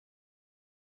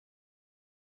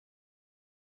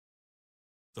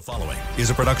The following is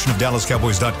a production of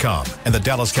DallasCowboys.com and the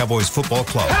Dallas Cowboys Football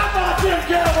Club. How about them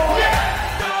Cowboys?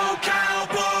 Yeah! Go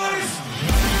Cowboys!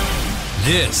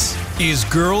 This is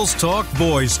Girls Talk,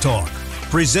 Boys Talk,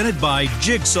 presented by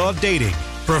Jigsaw Dating,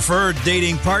 preferred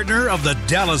dating partner of the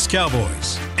Dallas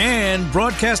Cowboys, and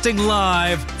broadcasting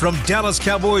live from Dallas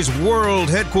Cowboys World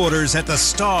Headquarters at the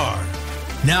Star.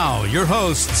 Now, your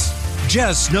hosts,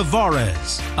 Jess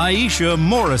Navarez, Aisha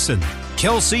Morrison,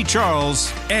 Kelsey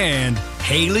Charles, and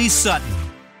Haley Sutton.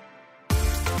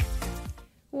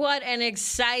 What an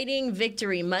exciting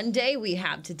Victory Monday we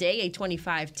have today. A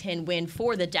 25-10 win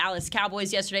for the Dallas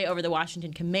Cowboys yesterday over the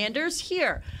Washington Commanders.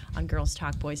 Here on Girls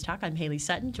Talk, Boys Talk, I'm Haley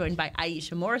Sutton, joined by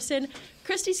Aisha Morrison,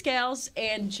 Christy Scales,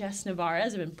 and Jess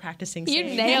Navarez. I've been practicing. You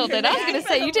nailed it. I was going to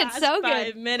say, you did so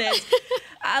good. 5 minutes.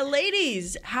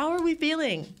 Ladies, how are we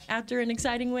feeling after an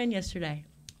exciting win yesterday?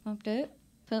 Pumped up.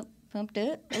 Pumped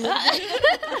up.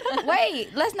 Wait,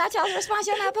 let's not y'all's response.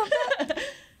 Y'all not pumped up?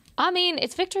 I mean,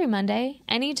 it's Victory Monday.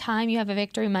 Anytime you have a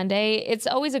Victory Monday, it's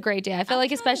always a great day. I feel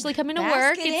like especially coming to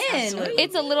work,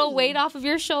 it's a little weight off of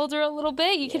your shoulder a little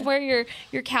bit. You can wear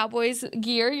your Cowboys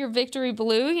gear, your Victory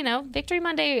blue. You know, Victory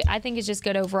Monday I think is just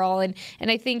good overall. And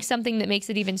I think something that makes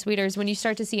it even sweeter is when you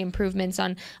start to see improvements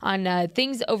on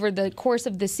things over the course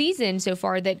of the season so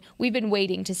far that we've been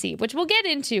waiting to see, which we'll get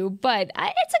into. But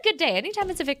it's a good day. Anytime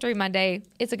it's a Victory Monday,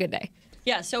 it's a good day.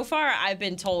 Yeah, so far I've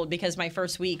been told, because my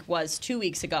first week was 2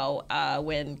 weeks ago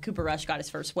when Cooper Rush got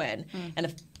his first win. And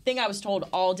the thing I was told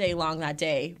all day long that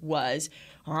day was,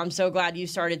 oh, I'm so glad you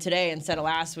started today instead of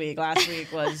last week. Last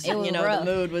week was, the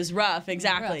mood was rough.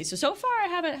 Exactly. Rough. So far I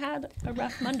haven't had a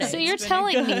rough Monday. So you're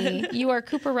telling me you are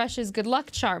Cooper Rush's good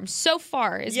luck charm so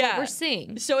far is what we're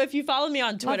seeing. So if you follow me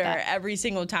on Twitter, every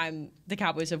single time the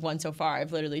Cowboys have won so far,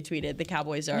 I've literally tweeted the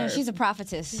Cowboys are... No, she's a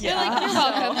prophetess. Yeah. You're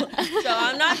welcome. So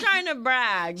I'm not trying to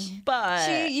brag,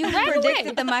 but... You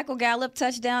predicted the Michael Gallup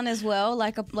touchdown as well,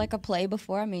 like a play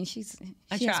before. I mean, she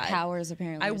has powers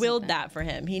apparently. I willed that for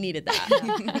him. He needed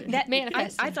that. That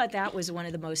manifested. I thought that was one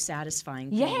of the most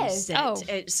satisfying things.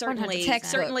 Yes.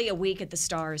 Certainly a week at the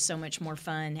Star is so much more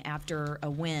fun after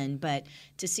a win, but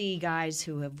to see guys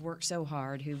who have worked so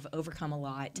hard, who've overcome a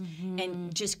lot,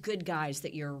 and just good guys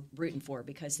that you're rooting for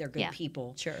because they're good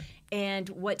people. Sure. And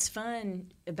what's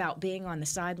fun about being on the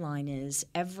sideline is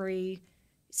every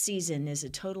season is a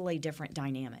totally different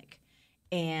dynamic.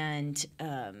 And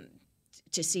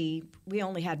to see, we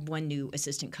only had one new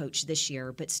assistant coach this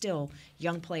year, but still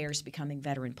young players becoming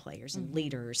veteran players and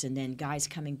leaders, and then guys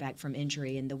coming back from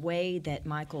injury, and the way that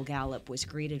Michael Gallup was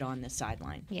greeted on the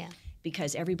sideline. Yeah.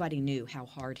 Because everybody knew how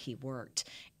hard he worked.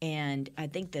 And I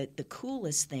think that the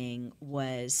coolest thing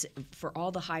was, for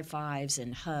all the high fives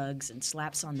and hugs and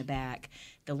slaps on the back,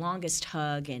 the longest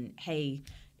hug and, hey,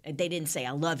 they didn't say,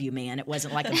 I love you, man. It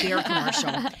wasn't like a beer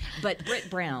commercial. But Britt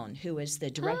Brown, who is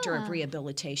the director of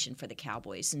rehabilitation for the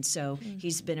Cowboys. And so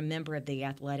he's been a member of the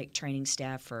athletic training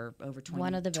staff for over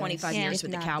 25 years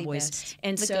with the Cowboys.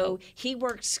 And so he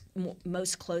works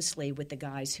most closely with the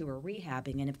guys who are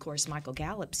rehabbing. And, of course, Michael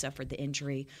Gallup suffered the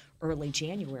injury early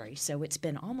January. So it's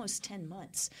been almost 10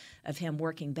 months of him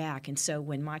working back. And so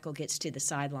when Michael gets to the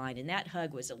sideline, and that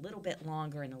hug was a little bit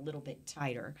longer and a little bit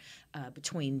tighter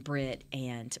between Britt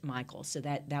and Michael. So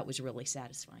that was really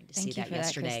satisfying to see that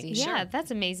yesterday. Yeah,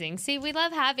 that's amazing. See, we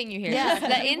love having you here. Yeah.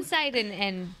 The insight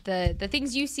and the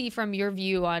things you see from your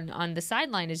view on the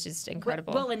sideline is just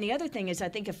incredible. Well, and the other thing is, I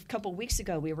think a couple weeks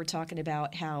ago we were talking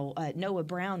about how Noah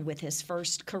Brown with his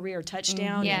first career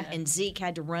touchdown, and Zeke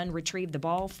had to retrieve the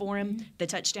ball for him, the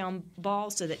touchdown ball,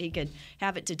 so that he could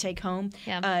have it to take home.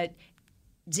 Yeah.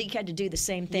 Zeke had to do the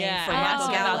same thing for Michael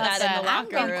Gallup. About that in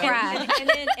the locker room. Cry.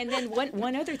 And then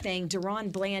one other thing,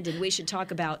 Deron Bland, and we should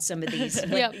talk about some of these,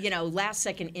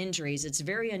 last-second injuries. It's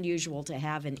very unusual to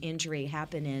have an injury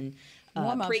happen in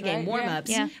pregame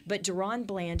warm-ups. Yeah. But Deron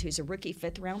Bland, who's a rookie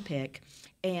fifth-round pick,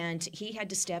 and he had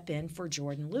to step in for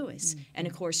Jordan Lewis. And,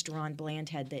 of course, Deron Bland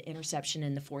had the interception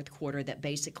in the fourth quarter that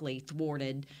basically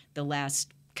thwarted the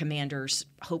last Commanders'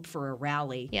 hope for a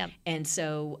rally. Yep. And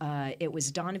so it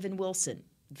was Donovan Wilson,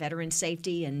 veteran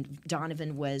safety, and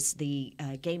Donovan was the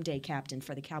game day captain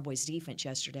for the Cowboys defense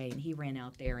yesterday, and he ran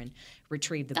out there and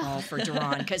retrieved the ball for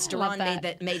Deron, because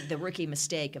Deron made the rookie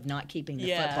mistake of not keeping the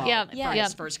football for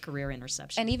his first career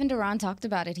interception. And even Deron talked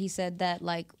about it. He said that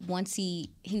once he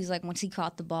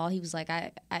caught the ball, he was like,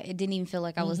 it didn't even feel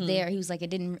like I was there. He was like, I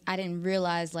didn't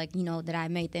realize that I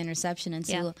made the interception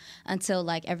until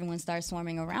everyone started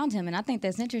swarming around him. And I think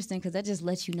that's interesting, because that just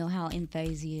lets you know how in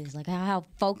phase he is, like how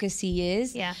focused he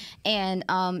is. Yeah. And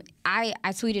I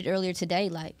tweeted earlier today,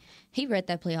 he read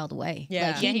that play all the way.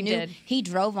 Yeah. Like, he did. He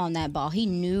drove on that ball. He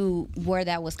knew where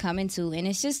that was coming to. And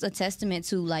it's just a testament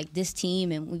to, like, this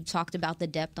team. And we've talked about the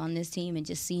depth on this team and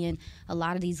just seeing a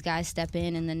lot of these guys step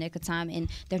in the nick of time and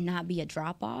there not be a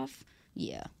drop-off.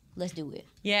 Yeah. Let's do it.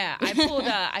 Yeah,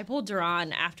 I pulled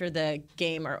Duran after the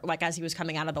game, or like as he was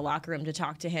coming out of the locker room, to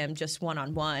talk to him just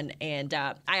one-on-one, and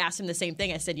I asked him the same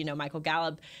thing. I said, Michael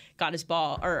Gallup got his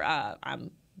ball, or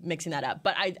I'm mixing that up,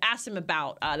 but I asked him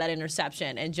about that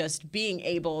interception and just being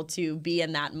able to be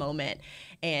in that moment.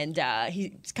 And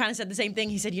he kind of said the same thing.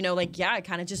 He said, I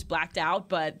kind of just blacked out,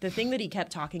 but the thing that he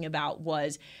kept talking about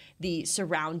was the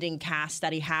surrounding cast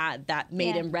that he had that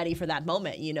made him ready for that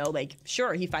moment.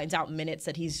 Sure, he finds out minutes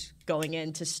that he's going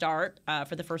in to start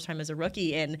for the first time as a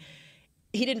rookie, and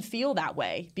he didn't feel that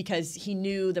way because he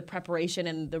knew the preparation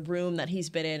and the room that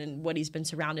he's been in and what he's been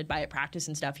surrounded by at practice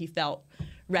and stuff. He felt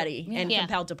ready and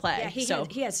compelled to play. Yeah,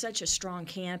 he has such a strong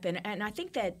camp, and I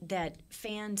think that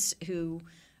fans who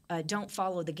don't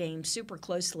follow the game super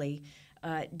closely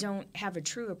don't have a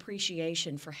true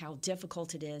appreciation for how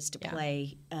difficult it is to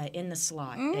play in the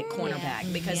slot at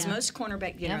cornerback. Because most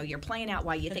cornerback, you're playing out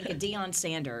wide. You think of Deion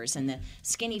Sanders and the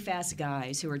skinny, fast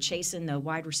guys who are chasing the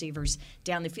wide receivers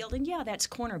down the field. And, that's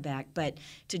cornerback. But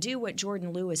to do what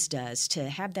Jordan Lewis does, to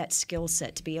have that skill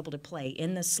set to be able to play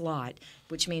in the slot,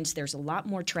 which means there's a lot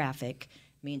more traffic,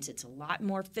 means it's a lot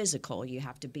more physical. You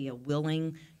have to be a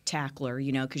willing tackler,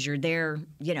 because you're there,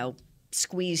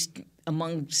 squeezed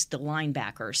amongst the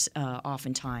linebackers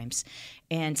oftentimes.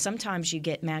 And sometimes you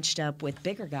get matched up with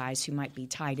bigger guys who might be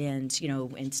tight ends,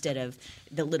 instead of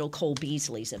the little Cole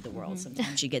Beasleys of the world.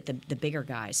 Sometimes you get the bigger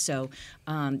guys. So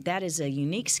that is a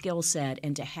unique skill set.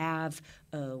 And to have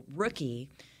a rookie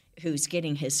who's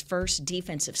getting his first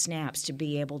defensive snaps to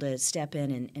be able to step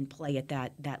in and play at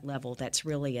that level, that's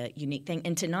really a unique thing.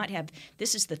 And to not have –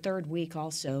 this is the third week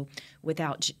also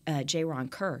without Jaron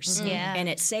Kearse. Yeah. And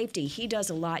at safety, he does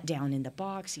a lot down in the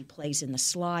box. He plays in the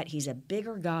slot. He's a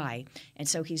bigger guy. And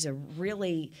so he's a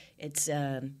really – it's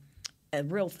a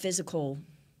real physical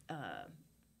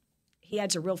he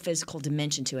adds a real physical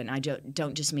dimension to it, and I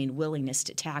don't just mean willingness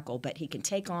to tackle, but he can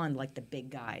take on like the big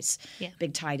guys,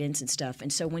 big tight ends and stuff.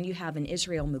 And so when you have an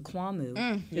Israel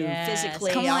Mukuamu, who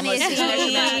physically almost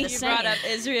is you brought up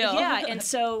Israel, and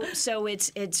so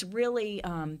it's really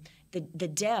the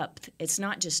depth. It's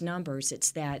not just numbers;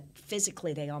 it's that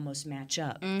physically they almost match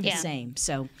up the same.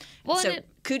 So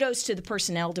kudos to the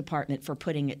personnel department for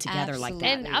putting it together like that.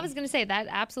 And I was going to say that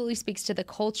absolutely speaks to the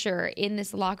culture in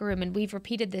this locker room, and we've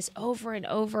repeated this over and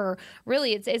over.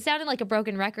 Really, it sounded like a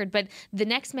broken record, but the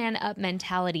next man up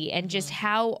mentality and just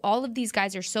how all of these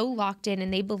guys are so locked in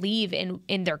and they believe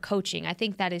in their coaching. I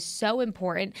think that is so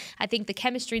important. I think the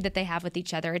chemistry that they have with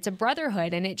each other, it's a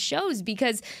brotherhood, and it shows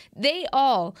because they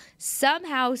all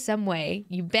somehow, some way,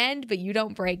 you bend but you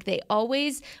don't break. They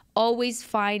always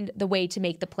find the way to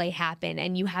make the play happen.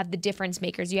 And you have the difference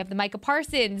makers. You have the Micah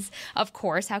Parsons, of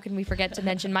course. How can we forget to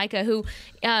mention Micah, who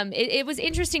it was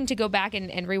interesting to go back and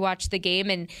rewatch the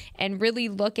game and really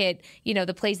look at,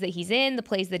 the plays that he's in, the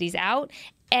plays that he's out,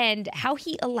 and how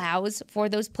he allows for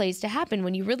those plays to happen.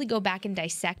 When you really go back and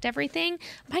dissect everything,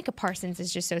 Micah Parsons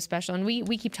is just so special. And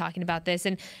we keep talking about this.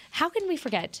 And how can we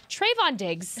forget Trayvon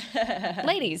Diggs?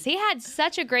 Ladies, he had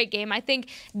such a great game. I think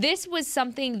this was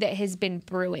something that has been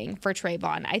brewing for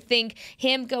Trayvon. I think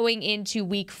him going into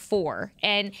week 4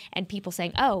 and people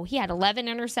saying, oh, he had 11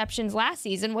 interceptions last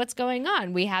season. What's going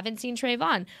on? We haven't seen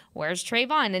Trayvon. Where's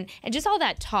Trayvon? And just all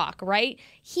that talk, right?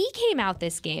 He came out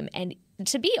this game, and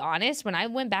to be honest, when I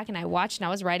went back and I watched and I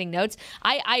was writing notes,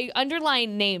 I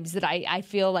underlined names that I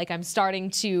feel like I'm starting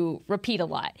to repeat a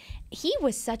lot. He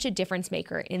was such a difference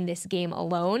maker in this game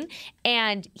alone,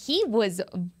 and he was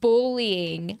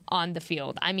bullying on the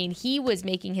field. I mean, he was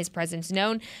making his presence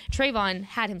known. Trayvon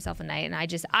had himself a night, and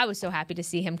I was so happy to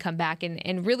see him come back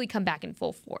and really come back in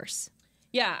full force.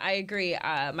 Yeah, I agree.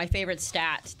 My favorite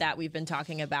stat that we've been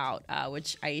talking about,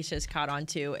 which Aisha's caught on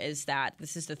to, is that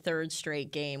this is the third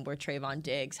straight game where Trayvon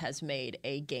Diggs has made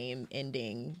a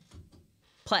game-ending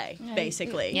play,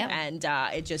 basically. Yep. And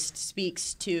it just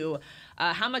speaks to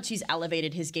how much he's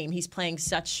elevated his game. He's playing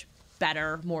such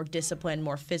better, more disciplined,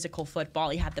 more physical football.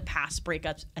 He had the pass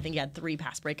breakups. I think he had 3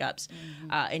 pass breakups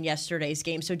in yesterday's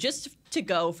game. So just to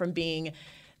go from being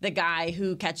the guy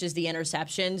who catches the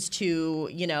interceptions to,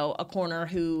 you know, a corner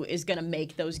who is going to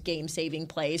make those game-saving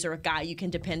plays, or a guy you can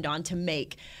depend on to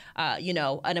make, you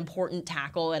know, an important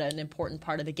tackle at an important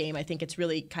part of the game. I think it's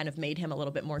really kind of made him a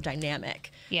little bit more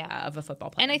dynamic of a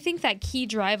football player. And I think that key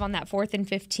drive on that 4th and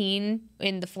 15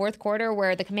 in the fourth quarter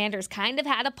where the Commanders kind of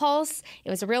had a pulse,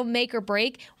 it was a real make or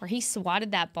break where he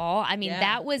swatted that ball. I mean,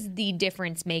 that was the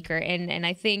difference maker. And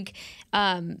I think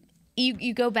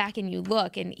you go back and you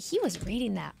look, and he was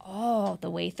reading that all the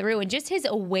way through. And just his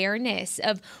awareness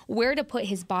of where to put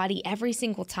his body every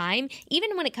single time,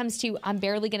 even when it comes to, I'm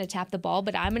barely going to tap the ball,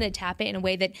 but I'm going to tap it in a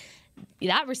way that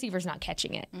receiver's not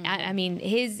catching it. I mean,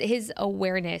 his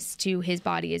awareness to his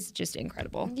body is just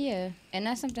incredible. Yeah, and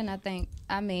that's something I think,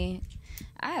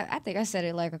 I think I said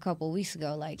it like a couple of weeks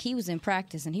ago. Like, he was in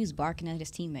practice and he was barking at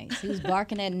his teammates. He was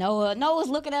barking at Noah. Noah's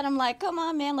looking at him like, come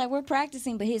on, man, like, we're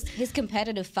practicing. But his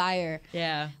competitive fire,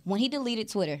 when he deleted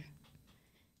Twitter,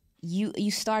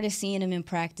 you started seeing him in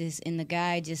practice, and the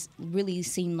guy just really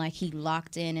seemed like he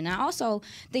locked in. And I also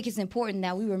think it's important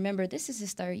that we remember this is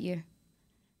his 3rd year.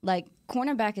 Like,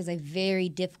 cornerback is a very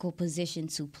difficult position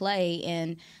to play,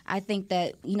 and I think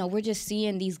that, you know, we're just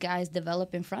seeing these guys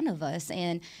develop in front of us,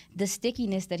 and the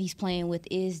stickiness that he's playing with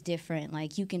is different.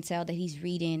 Like, you can tell that he's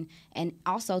reading, and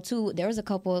also too, there was a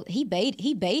couple he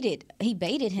baited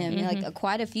him like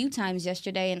quite a few times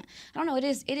yesterday, and I don't know, it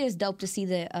is dope to see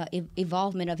the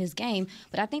evolvement of his game,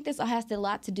 but I think this has a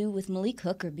lot to do with Malik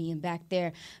Hooker being back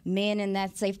there, man, in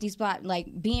that safety spot,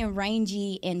 like being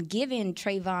rangy and giving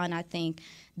Trayvon, I think,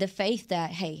 the faith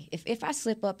that, hey, if I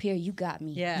slip up here, you got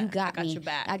me. Yeah, you got me. your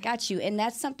back. I got you. And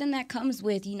that's something that comes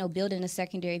with, you know, building a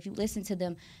secondary. If you listen to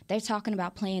them, they're talking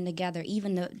about playing together.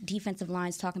 Even the defensive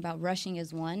line's talking about rushing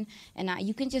as one. And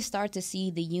you can just start to see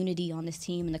the unity on this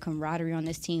team and the camaraderie on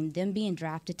this team, them being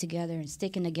drafted together and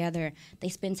sticking together. They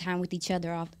spend time with each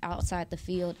other outside the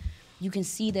field. You can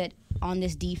see that on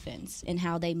this defense and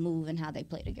how they move and how they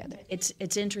play together. It's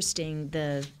interesting,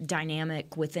 the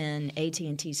dynamic within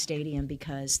AT&T Stadium,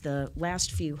 because the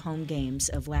last few home games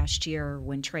of last year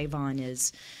when Trayvon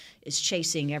is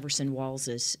chasing Everson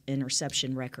Walls'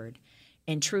 interception record,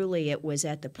 and truly it was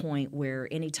at the point where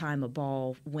anytime a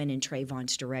ball went in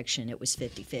Trayvon's direction, it was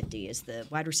 50-50. Is the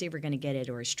wide receiver going to get it,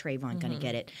 or is Trayvon going to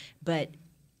get it? But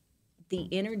the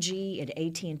energy at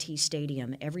AT&T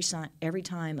Stadium, every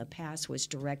time a pass was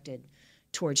directed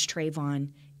towards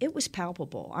Trayvon, it was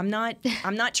palpable. I'm not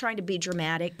trying to be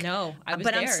dramatic. No, I was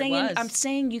but there. I'm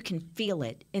saying you can feel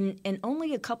it, and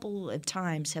only a couple of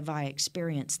times have I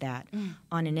experienced that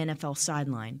on an NFL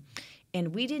sideline.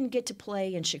 And we didn't get to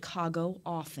play in Chicago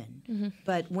often,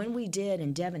 but when we did,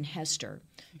 and Devin Hester,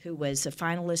 who was a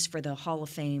finalist for the Hall of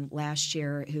Fame last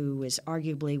year, who was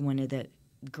arguably one of the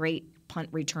great punt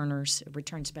return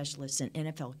specialists in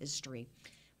NFL history.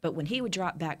 But when he would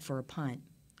drop back for a punt,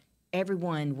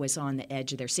 everyone was on the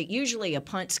edge of their seat. Usually a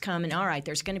punt's coming, all right,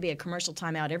 there's going to be a commercial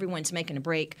timeout. Everyone's making a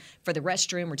break for the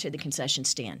restroom or to the concession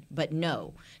stand. But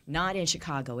no, not in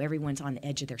Chicago. Everyone's on the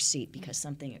edge of their seat because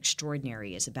something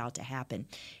extraordinary is about to happen.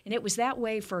 And it was that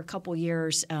way for a couple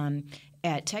years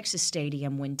at Texas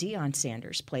Stadium when Deion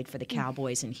Sanders played for the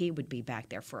Cowboys, and he would be back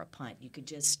there for a punt. You could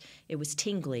just, it was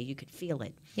tingly. You could feel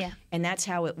it. Yeah. And that's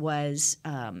how it was.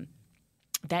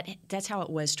 That's how it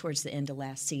was towards the end of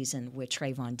last season with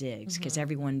Trayvon Diggs, because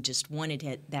everyone just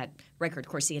wanted that record.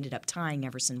 Of course, he ended up tying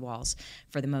Everson Walls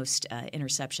for the most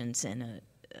interceptions in a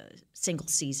single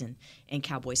season in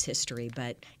Cowboys history.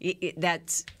 But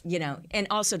that's, you know, and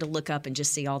also to look up and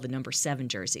just see all the number 7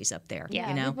 jerseys up there. Yeah,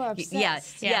 you know, people are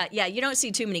obsessed. Yeah. You don't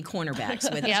see too many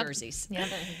cornerbacks with jerseys.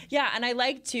 Yeah, and I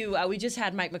like to. We just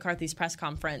had Mike McCarthy's press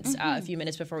conference a few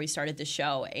minutes before we started the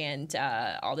show, and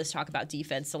all this talk about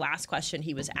defense. The last question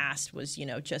he was asked was, you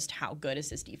know, just how good is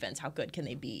this defense? How good can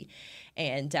they be?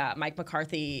 And Mike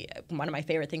McCarthy, one of my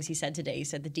favorite things he said today, he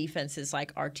said the defense is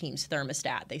like our team's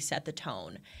thermostat. They set the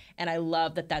tone. And I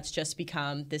love that that's just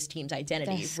become this team's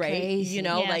identity, that's right? Crazy. You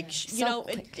know, So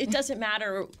it doesn't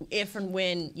matter if and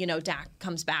when, you know, Dak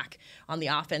comes back on the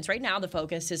offense. Right now, the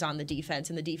focus is on the defense.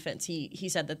 And the defense, he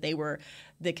said that they were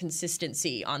the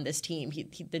consistency on this team.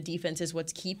 The defense is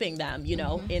what's keeping them, you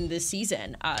know, in this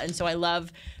season. And so I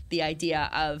love the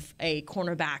idea of a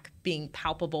cornerback being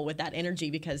palpable with that energy,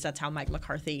 because that's how Mike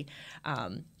McCarthy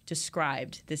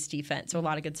described this defense. So a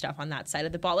lot of good stuff on that side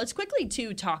of the ball. Let's quickly,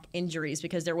 too, talk injuries,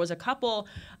 because there was a couple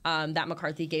that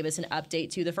McCarthy gave us an update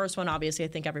to. The first one, obviously, I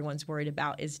think everyone's worried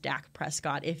about is Dak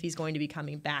Prescott, if he's going to be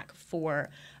coming back for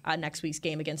next week's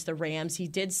game against the Rams. He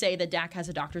did say that Dak has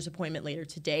a doctor's appointment later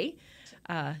today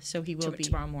So he will be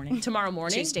tomorrow morning. Tomorrow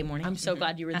morning, Tuesday morning. I'm so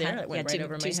glad you were there. It went right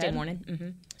over my Tuesday head. morning. Mm-hmm.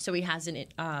 So he has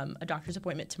a doctor's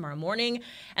appointment tomorrow morning,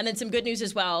 and then some good news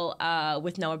as well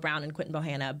with Noah Brown and Quinton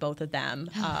Bohanna. Both of them,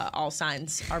 all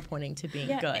signs are pointing to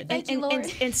being good.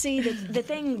 And see the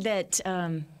thing that.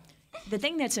 The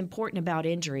thing that's important about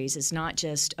injuries is not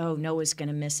just, Noah's going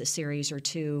to miss a series or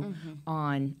two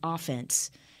on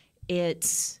offense.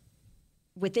 It's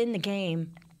within the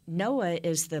game, Noah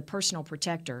is the personal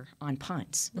protector on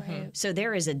punts. Right. So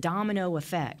there is a domino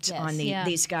effect on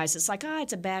these guys. It's like,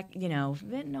 it's a back,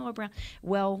 Noah Brown.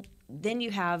 Well, then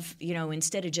you have,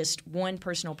 instead of just one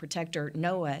personal protector,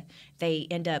 Noah, they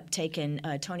end up taking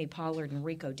Tony Pollard and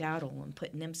Rico Dowdle and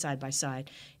putting them side by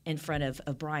side in front of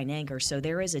Brian Anger. So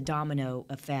there is a domino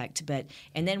effect.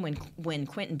 And then when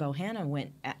Quinton Bohanna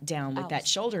went down with that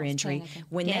shoulder injury,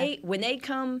 when they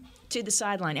come to the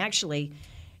sideline, actually,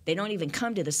 they don't even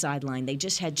come to the sideline. They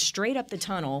just head straight up the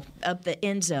tunnel, up the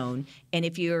end zone. And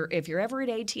if you're ever at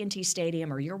AT&T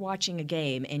Stadium or you're watching a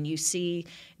game and you see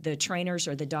the trainers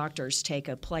or the doctors take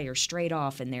a player straight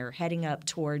off and they're heading up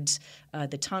towards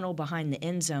the tunnel behind the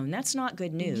end zone, that's not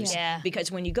good news. Yeah.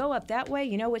 Because when you go up that way,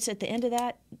 you know what's at the end of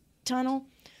that tunnel?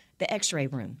 The X-ray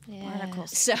room. Yeah.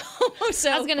 So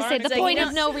I was going to say the point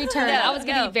of no return. I was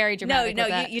going to be very dramatic. No,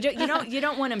 with that. you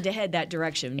don't want them to head that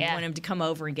direction. Yeah. You want them to come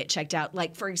over and get checked out.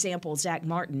 Like, for example, Zach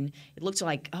Martin. It looks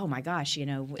like, oh my gosh,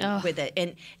 with it.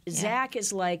 And Zach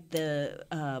is like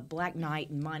the Black Knight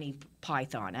and Monty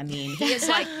Python. I mean, he is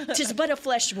like just but a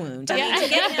flesh wound. I mean, to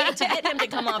get him to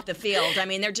come off the field, I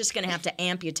mean, they're just going to have to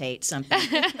amputate something.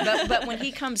 But when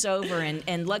he comes over,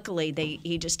 and luckily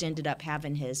he just ended up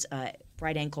having his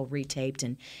right ankle retaped,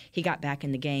 and he got back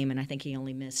in the game, and I think he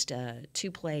only missed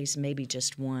 2 plays, maybe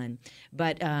just 1.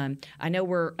 But I know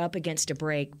we're up against a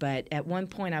break, but at one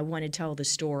point I want to tell the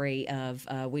story of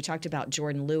we talked about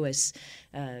Jordan Lewis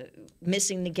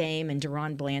missing the game and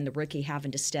Deron Bland, the rookie,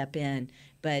 having to step in.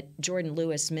 But Jordan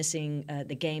Lewis missing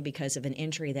the game because of an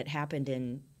injury that happened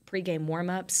in pregame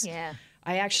warm-ups. Yeah.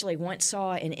 I actually once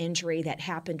saw an injury that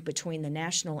happened between the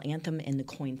national anthem and the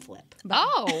coin flip.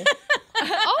 Oh.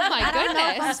 Oh my I don't know if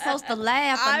I'm goodness. supposed to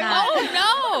laugh or not.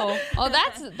 Oh no. Oh,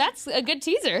 that's a good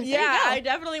teaser. There you Yeah, go. I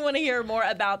definitely want to hear more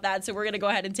about that. So we're going to go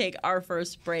ahead and take our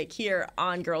first break here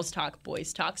on Girls Talk,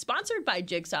 Boys Talk, sponsored by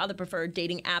Jigsaw, the preferred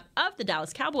dating app of the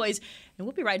Dallas Cowboys. And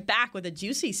we'll be right back with a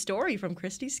juicy story from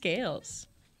Christy Scales.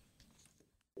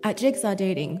 At Jigsaw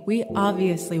Dating, we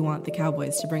obviously want the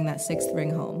Cowboys to bring that 6th ring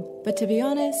home. But to be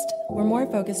honest, we're more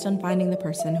focused on finding the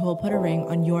person who will put a ring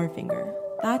on your finger.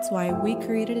 That's why we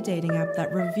created a dating app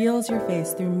that reveals your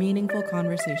face through meaningful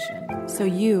conversation, so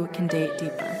you can date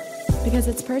deeper. Because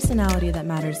it's personality that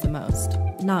matters the most,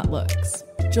 not looks.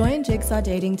 Join Jigsaw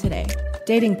Dating today,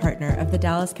 dating partner of the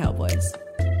Dallas Cowboys.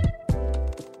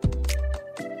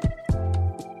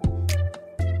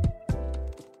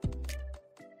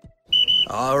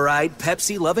 All right,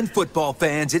 Pepsi-loving football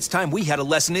fans, it's time we had a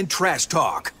lesson in trash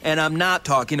talk. And I'm not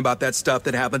talking about that stuff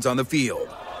that happens on the field.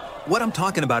 What I'm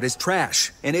talking about is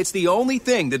trash, and it's the only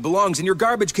thing that belongs in your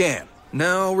garbage can.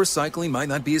 Now, recycling might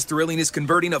not be as thrilling as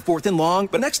converting a 4th and long,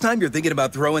 but next time you're thinking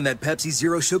about throwing that Pepsi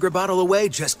Zero Sugar bottle away,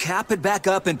 just cap it back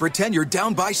up and pretend you're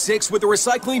down by 6 with the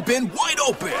recycling bin wide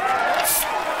open.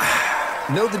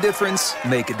 Know the difference?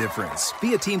 Make a difference.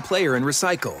 Be a team player and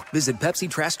recycle. Visit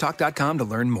PepsiTrashTalk.com to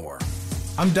learn more.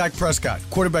 I'm Dak Prescott,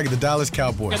 quarterback of the Dallas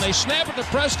Cowboys. And they snap it to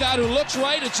Prescott, who looks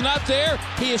right. It's not there.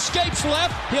 He escapes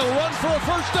left. He'll run for a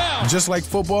first down. Just like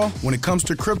football, when it comes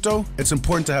to crypto, it's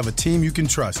important to have a team you can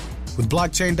trust. With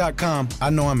Blockchain.com, I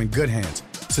know I'm in good hands.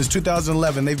 Since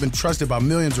 2011, they've been trusted by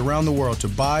millions around the world to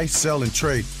buy, sell, and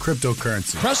trade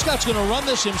cryptocurrency. Prescott's going to run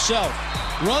this himself.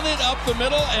 Run it up the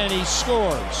middle, and he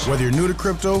scores. Whether you're new to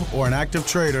crypto or an active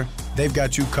trader, they've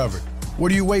got you covered.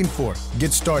 What are you waiting for?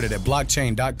 Get started at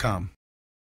Blockchain.com.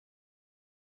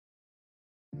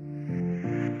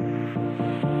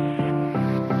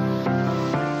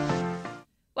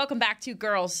 Welcome back to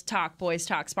Girls Talk, Boys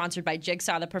Talk, sponsored by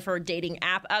Jigsaw, the preferred dating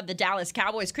app of the Dallas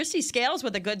Cowboys. Christy Scales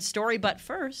with a good story, but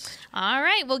first. All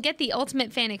right, we'll get the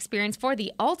ultimate fan experience for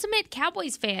the ultimate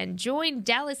Cowboys fan. Join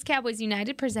Dallas Cowboys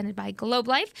United, presented by Globe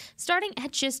Life, starting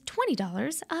at just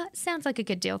 $20. Sounds like a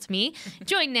good deal to me.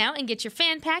 Join now and get your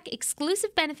fan pack,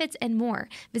 exclusive benefits, and more.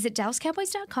 Visit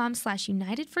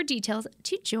DallasCowboys.com/United for details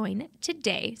to join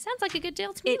today. Sounds like a good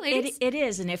deal to me, ladies. It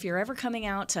is, and if you're ever coming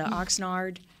out to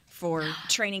Oxnard for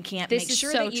training camp, This make is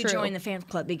sure so that you true. join the fan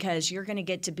club, because you're going to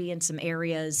get to be in some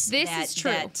areas This is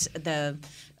true. that the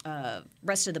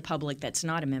rest of the public that's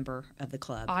not a member of the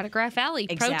club. Autograph Alley,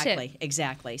 pro tip.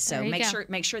 Exactly. So There you make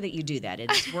go. sure that you do that.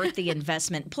 It's worth the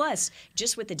investment. Plus,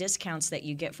 just with the discounts that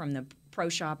you get from the Pro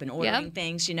Shop and ordering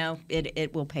things,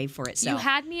 it will pay for itself. You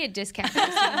had me at discount. You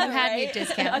had me at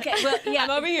discount. Okay, well, yeah. I'm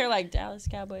over here like Dallas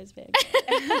Cowboys big.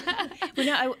 Well,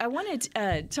 no, I wanted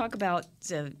to talk about,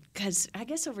 because I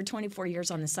guess over 24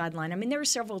 years on the sideline, I mean, there were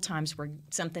several times where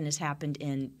something has happened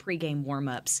in pregame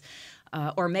warm-ups,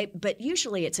 but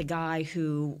usually it's a guy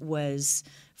who was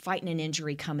fighting an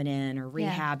injury coming in or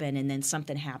rehabbing, and then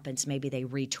something happens. Maybe they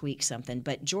retweak something.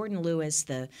 But Jordan Lewis,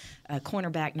 the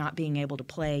cornerback, not being able to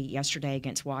play yesterday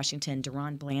against Washington,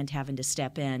 Deron Bland having to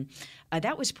step in,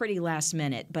 that was pretty last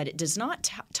minute. But it does not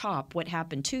top what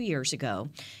happened 2 years ago.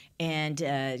 And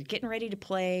getting ready to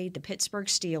play the Pittsburgh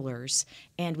Steelers,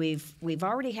 and we've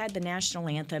already had the national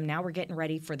anthem. Now we're getting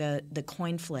ready for the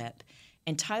coin flip.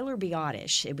 And Tyler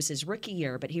Biadasz, it was his rookie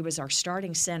year, but he was our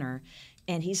starting center.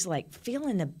 And he's like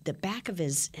feeling the back of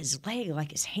his leg,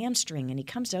 like his hamstring. And he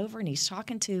comes over and he's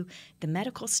talking to the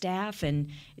medical staff.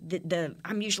 And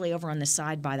I'm usually over on the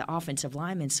side by the offensive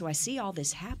lineman. So I see all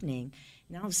this happening.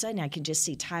 And all of a sudden I can just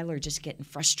see Tyler just getting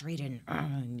frustrated,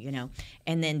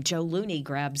 And then Joe Looney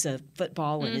grabs a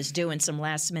football and is doing some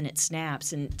last-minute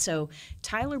snaps. And so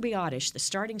Tyler Biadasz, the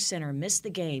starting center, missed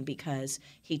the game because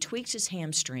he tweaks his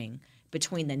hamstring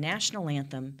between the national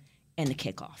anthem and the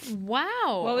kickoff.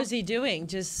 Wow. What was he doing?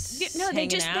 They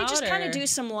just kind of do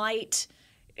some light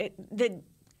the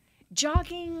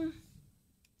jogging.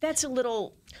 That's a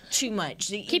little too much.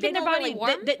 Keeping their body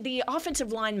warm? The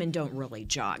offensive linemen don't really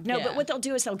jog. No, but what they'll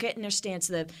do is they'll get in their stance.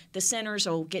 The centers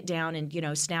will get down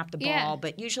and, snap the ball.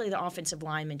 But usually the offensive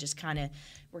linemen just kind of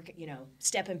work,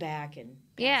 stepping back and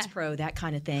pass pro, that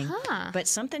kind of thing. Huh. But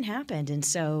something happened. And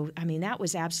so, I mean, that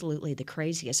was absolutely the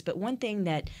craziest. But one thing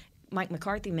that Mike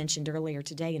McCarthy mentioned earlier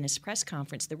today in his press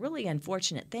conference, the really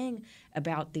unfortunate thing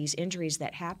about these injuries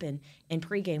that happen in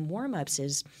pregame warm-ups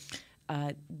is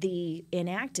the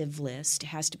inactive list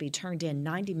has to be turned in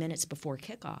 90 minutes before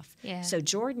kickoff. Yeah. So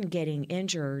Jordan getting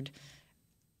injured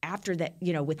after that,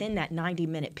 within that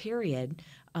 90-minute period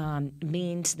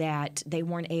means that they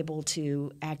weren't able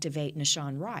to activate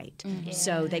Nashawn Wright. Mm-hmm.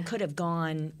 So they could have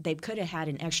had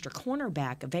an extra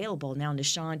cornerback available. Now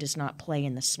Nashawn does not play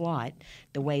in the slot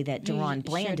the way that Deron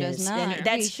Bland does.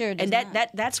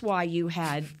 That's why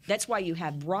you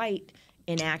had Wright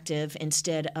inactive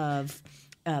instead of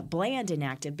Bland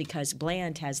inactive, because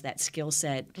Bland has that skill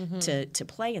set to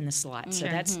play in the slot. So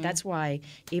that's why,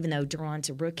 even though Deron's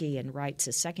a rookie and Wright's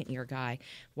a second-year guy,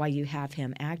 why you have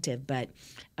him active. But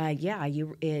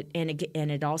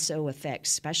it also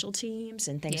affects special teams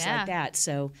and things like that.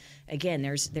 So again,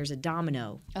 there's a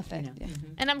domino effect.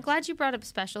 And I'm glad you brought up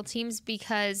special teams,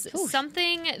 because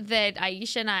something that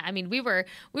Aisha and I mean, we were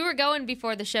going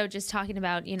before the show just talking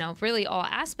about really all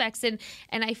aspects, and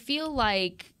I feel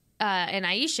like. And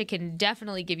Aisha can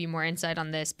definitely give you more insight on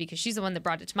this, because she's the one that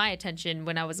brought it to my attention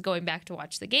when I was going back to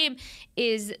watch the game,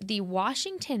 is the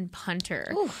Washington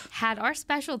punter had our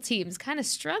special teams kind of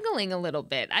struggling a little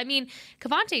bit. I mean,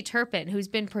 Kevontae Turpin, who's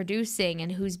been producing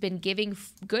and who's been giving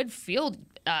good field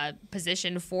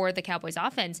position for the Cowboys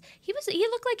offense, he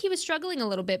looked like he was struggling a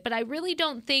little bit, but I really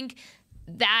don't think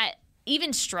that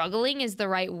even struggling is the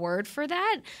right word for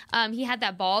that. He had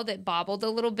that ball that bobbled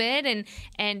a little bit,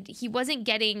 and he wasn't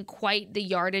getting quite the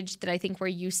yardage that I think we're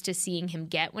used to seeing him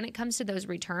get when it comes to those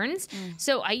returns.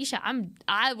 So, Aisha,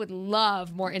 I would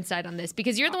love more insight on this,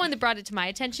 because you're the one that brought it to my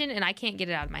attention, and I can't get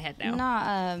it out of my head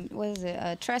now. What is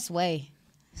it? Tress Way.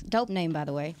 Dope name, by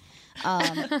the way.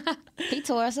 He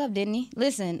tore us up, didn't he?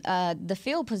 Listen, the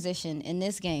field position in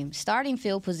this game, starting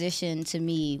field position to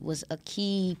me was a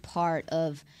key part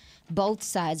of both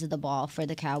sides of the ball for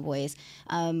the Cowboys.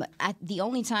 The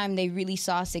only time they really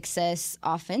saw success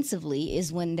offensively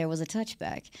is when there was a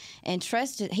touchback. And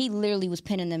Tress, he literally was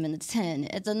pinning them in the 10.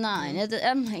 It's a 9.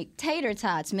 I'm like, tater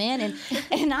tots, man.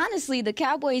 And honestly, the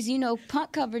Cowboys,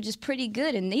 punt coverage is pretty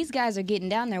good. And these guys are getting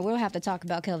down there. We'll have to talk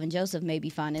about Kelvin Joseph maybe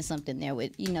finding something there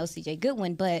with, C.J.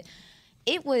 Goodwin. But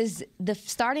it was the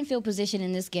starting field position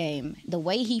in this game, the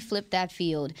way he flipped that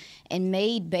field and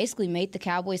basically made the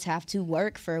Cowboys have to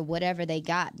work for whatever they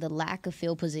got. The lack of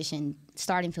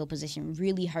starting field position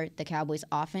really hurt the Cowboys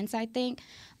offense, I think.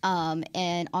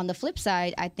 And on the flip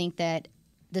side, I think that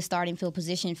the starting field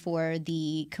position for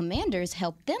the Commanders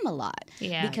helped them a lot.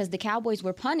 Yeah. Because the Cowboys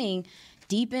were punting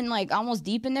almost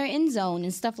deep in their end zone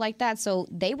and stuff like that. So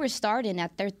they were starting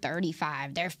at their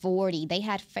 35, their 40. They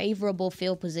had favorable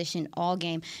field position all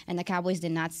game, and the Cowboys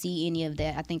did not see any of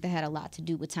that. I think that had a lot to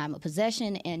do with time of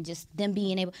possession and just them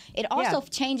being able. It also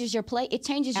changes your play. It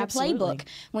changes your playbook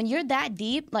when you're that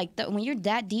deep, when you're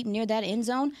that deep near that end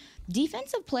zone.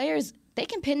 Defensive players, they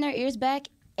can pin their ears back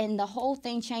and the whole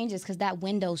thing changes because that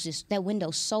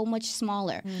window's so much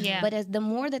smaller. Yeah. But as the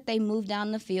more that they moved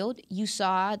down the field, you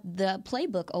saw the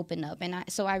playbook open up. And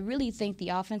so I really think the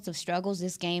offensive struggles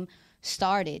this game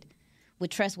started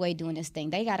with Tress Way doing this thing.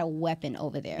 They got a weapon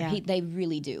over there. Yeah. They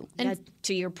really do. And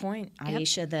to your point,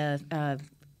 Aisha,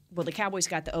 the Cowboys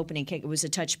got the opening kick. It was a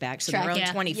touchback, so their own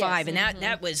 25, and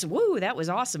that was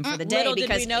awesome for the day. Little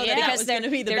because did we know that was going to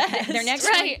be the best. Their next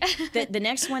one, the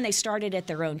next one, they started at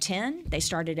their own 10. They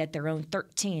started at their own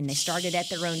 13. They started at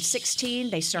their own 16.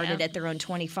 They started at their own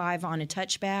 25 on a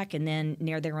touchback, and then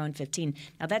near their own 15.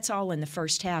 Now that's all in the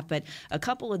first half, but a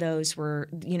couple of those were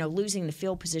losing the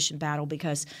field position battle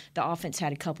because the offense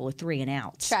had a couple of 3 and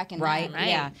outs. Tracking right?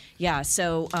 Right. Yeah.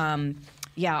 So.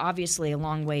 Obviously a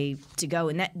long way to go,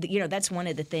 and that's one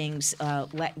of the things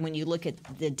when you look at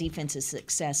the defensive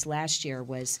success last year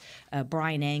was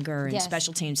Brian Anger and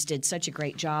special teams did such a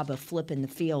great job of flipping the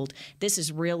field. This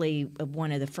is really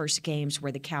one of the first games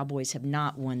where the Cowboys have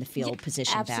not won the field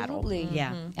position absolutely.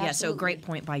 battle. Yeah. So great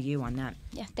point by you on that.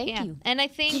 Yeah, thank you. And I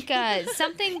think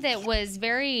something that was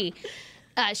very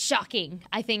shocking,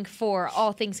 I think, for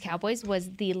all things Cowboys was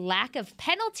the lack of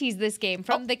penalties this game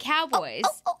from the Cowboys.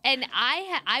 And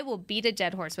I will beat a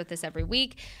dead horse with this every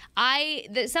week.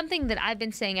 Something that I've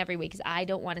been saying every week is I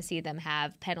don't want to see them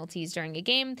have penalties during a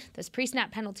game. Those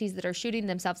pre-snap penalties that are shooting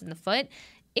themselves in the foot.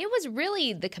 It was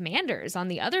really the Commanders on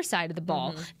the other side of the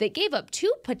ball that gave up 2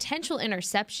 potential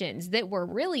interceptions that were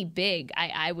really big,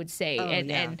 I would say.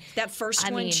 And that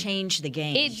first one changed the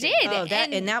game. It did.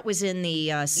 And that was in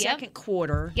the second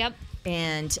quarter. Yep.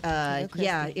 And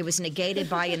it was negated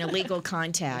by an illegal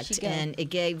contact, and it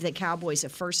gave the Cowboys a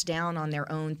first down on their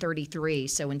own 33.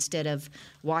 So instead of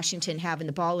Washington having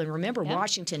the ball, and remember,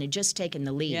 Washington had just taken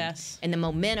the lead, and the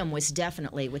momentum was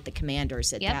definitely with the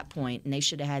Commanders at that point, and they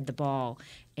should have had the ball.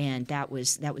 And that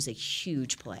was a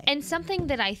huge play. And something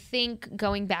that I think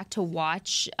going back to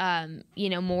watch,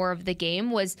 more of the game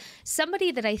was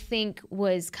somebody that I think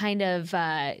was kind of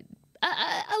a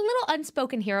little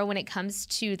unspoken hero when it comes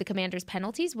to the Commanders'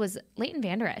 penalties was Leighton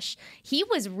Vander Esch. He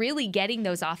was really getting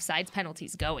those offsides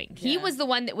penalties going. Yeah. He was the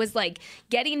one that was like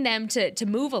getting them to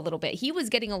move a little bit. He was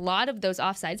getting a lot of those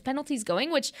offsides penalties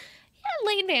going, which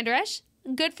Leighton Vander Esch,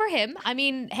 good for him. I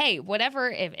mean, hey, whatever.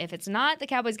 If it's not the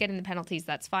Cowboys getting the penalties,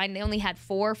 that's fine. They only had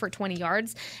 4 for 20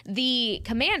 yards. The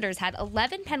Commanders had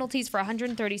 11 penalties for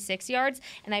 136 yards.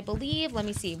 And I believe, let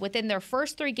me see, within their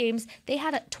first 3 games, they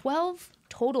had 12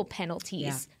 total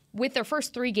penalties with their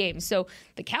first 3 games. So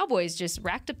the Cowboys just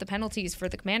racked up the penalties for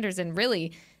the Commanders, and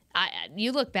really,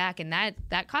 you look back and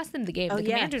that cost them the game. The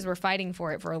Commanders were fighting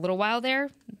for it for a little while there.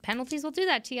 Penalties will do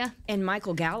that to you. And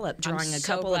Michael Gallup drawing a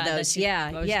couple of those.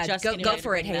 Go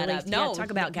for it, Haley. No, talk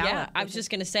about Gallup. Yeah, I was just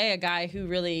going to say a guy who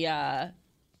really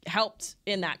helped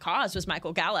in that cause was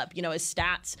Michael Gallup. His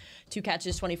stats, 2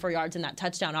 catches, 24 yards, and that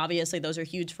touchdown. Obviously, those are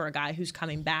huge for a guy who's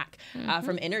coming back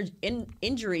from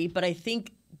injury. But I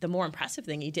think the more impressive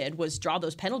thing he did was draw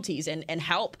those penalties and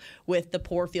help with the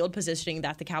poor field positioning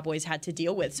that the Cowboys had to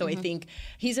deal with. So I think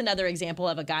he's another example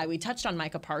of a guy. We touched on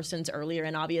Micah Parsons earlier,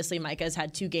 and obviously Micah's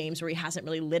had 2 games where he hasn't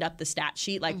really lit up the stat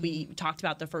sheet like we talked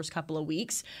about the first couple of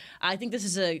weeks. I think this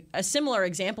is a similar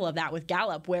example of that with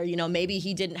Gallup, where maybe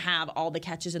he didn't have all the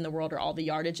catches in the world or all the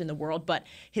yardage in the world, but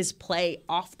his play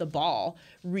off the ball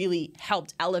really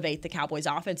helped elevate the Cowboys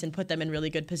offense and put them in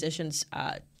really good positions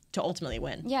to ultimately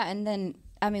win. Yeah, and then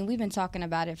we've been talking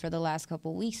about it for the last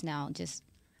couple of weeks now. Just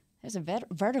there's a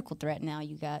vertical threat now.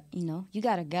 You got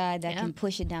a guy that can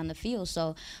push it down the field.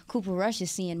 So Cooper Rush is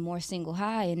seeing more single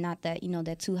high and not that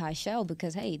that 2 high shell,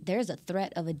 because hey, there's a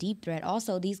threat of a deep threat.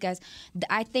 Also, these guys,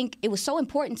 I think it was so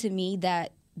important to me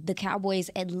that the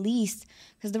Cowboys, at least,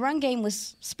 because the run game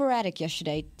was sporadic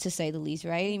yesterday, to say the least,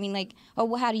 right? I mean,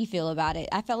 how do you feel about it?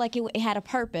 I felt like it had a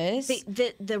purpose.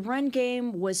 The run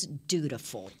game was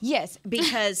dutiful. Yes,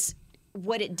 because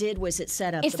what it did was it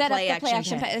set up the play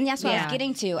action. And that's what I was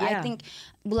getting to. Yeah. I think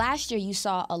last year you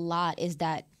saw a lot is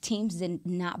that teams did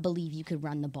not believe you could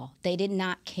run the ball. They did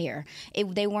not care.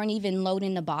 They weren't even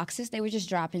loading the boxes. They were just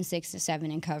dropping 6 to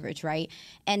 7 in coverage, right?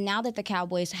 And now that the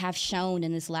Cowboys have shown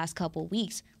in this last couple of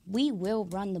weeks, we will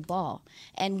run the ball.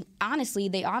 And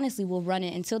they honestly will run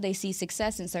it until they see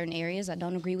success in certain areas. I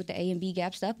don't agree with the A and B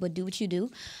gap stuff, but do what you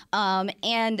do.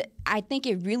 And I think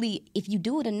it really, if you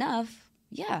do it enough,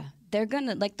 they're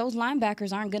gonna, like, those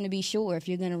linebackers aren't gonna be sure if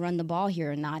you're gonna run the ball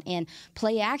here or not. And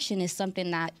play action is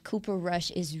something that Cooper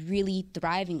Rush is really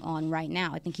thriving on right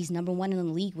now. I think he's number 1 in the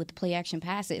league with play action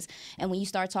passes. And when you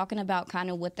start talking about kind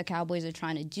of what the Cowboys are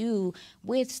trying to do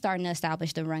with starting to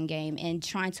establish the run game and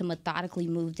trying to methodically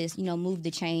move this, move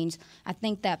the chains, I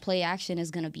think that play action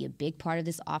is gonna be a big part of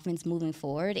this offense moving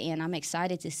forward. And I'm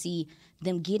excited to see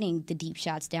them getting the deep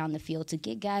shots down the field to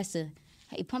get guys to,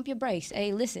 hey, pump your brakes.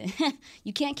 Hey, listen,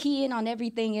 you can't key in on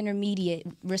everything intermediate.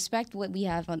 Respect what we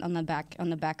have on the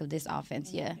back of this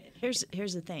offense. Yeah. Here's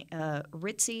the thing.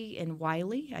 Ritzy and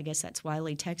Wiley, I guess that's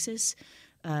Wiley, Texas.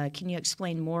 Can you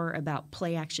explain more about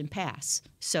play action pass?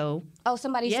 So. Oh,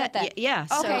 somebody said that. Yeah.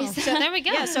 Okay. So there we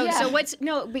go. Yeah. So what's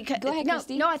because go ahead,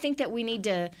 Christy. No, I think that we need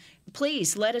to.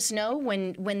 Please let us know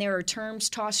when there are terms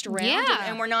tossed around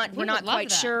and we're not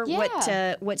quite sure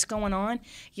what's going on.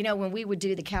 When we would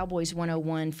do the Cowboys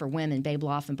 101 for women, Babe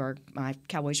Laufenberg, my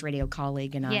Cowboys radio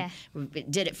colleague, and I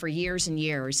did it for years and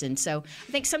years. And so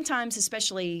I think sometimes,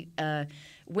 especially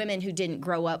women who didn't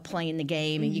grow up playing the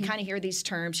game, and you kind of hear these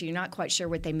terms, so you're not quite sure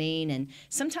what they mean, and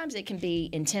sometimes it can be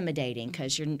intimidating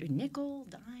because you're nickel,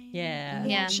 dime,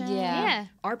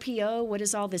 RPO. What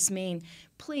does all this mean?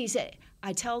 Please.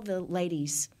 I tell the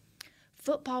ladies,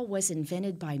 football was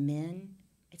invented by men.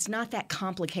 It's not that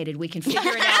complicated. We can figure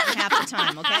it out in half the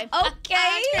time, okay?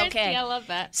 Okay. I love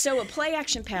that. So a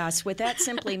play-action pass, what that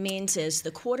simply means is the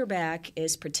quarterback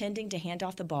is pretending to hand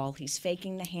off the ball. He's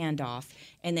faking the handoff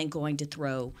and then going to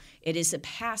throw. It is a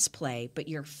pass play, but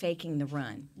you're faking the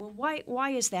run. Well,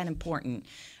 why is that important?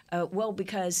 Well,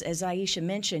 because, as Aisha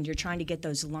mentioned, you're trying to get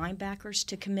those linebackers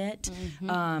to commit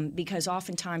because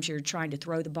oftentimes you're trying to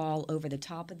throw the ball over the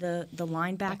top of the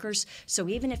linebackers. So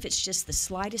even if it's just the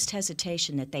slightest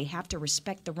hesitation that they have to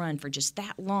respect the run for just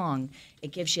that long,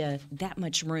 it gives you that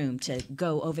much room to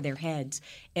go over their heads.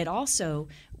 It also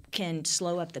can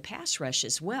slow up the pass rush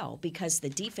as well because the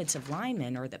defensive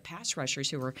linemen or the pass rushers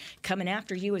who are coming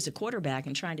after you as a quarterback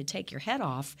and trying to take your head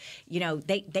off,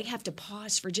 they have to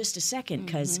pause for just a second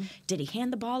because did he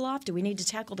hand the ball off? Do we need to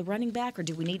tackle the running back or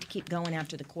do we need to keep going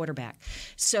after the quarterback?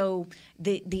 So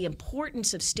the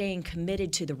importance of staying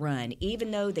committed to the run,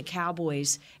 even though the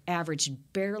Cowboys averaged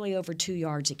barely over 2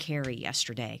 yards a carry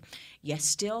yesterday, you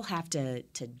still have to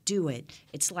do it.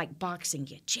 It's like boxing.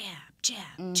 You jab,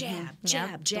 jab,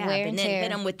 and then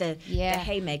hit them with the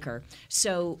haymaker.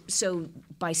 So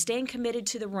by staying committed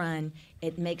to the run,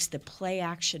 it makes the play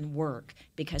action work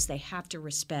because they have to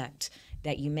respect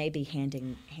that you may be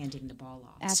handing the ball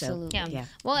off. Absolutely. So, yeah.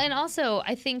 Well, and also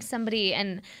I think somebody,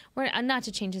 and we're not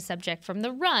to change the subject from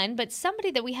the run, but somebody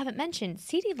that we haven't mentioned,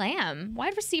 CeeDee Lamb,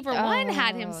 wide receiver one,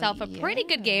 had himself a pretty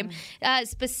good game,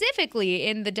 specifically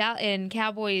in the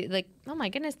Cowboy, oh my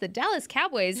goodness, the Dallas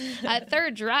Cowboys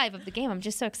third drive of the game. I'm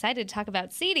just so excited to talk about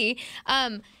CeeDee.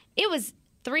 It was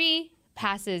 3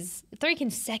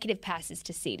 consecutive passes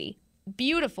to CeeDee.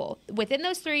 Beautiful. Within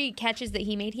those 3 catches that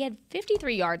he made, he had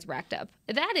 53 yards racked up.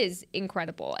 That is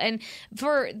incredible. And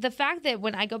for the fact that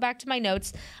when I go back to my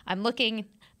notes, I'm looking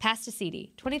pass to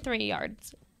CeeDee, 23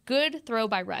 yards. Good throw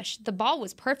by Rush. The ball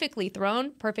was perfectly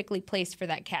thrown, perfectly placed for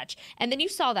that catch. And then you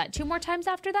saw that 2 more times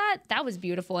after that. That was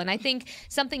beautiful. And I think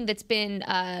something that's been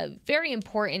very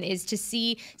important is to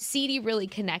see CeeDee really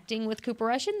connecting with Cooper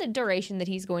Rush in the duration that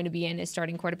he's going to be in as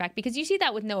starting quarterback. Because you see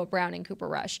that with Noah Brown and Cooper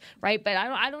Rush, right? But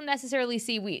I don't necessarily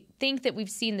think that we've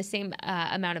seen the same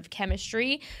amount of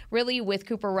chemistry really with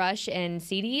Cooper Rush and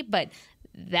CeeDee. But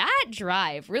that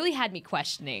drive really had me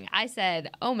questioning. I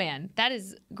said, oh man, that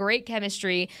is great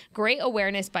chemistry, great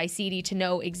awareness by CeeDee to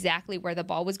know exactly where the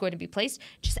ball was going to be placed.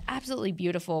 Just absolutely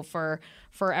beautiful for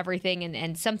everything.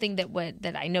 And something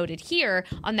that I noted here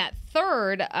on that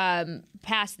third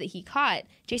pass that he caught,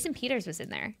 Jason Peters was in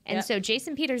there. And so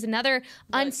Jason Peters, another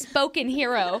unspoken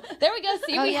hero. There we go.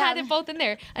 See, we had it both in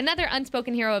there. Another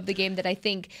unspoken hero of the game that I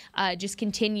think just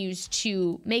continues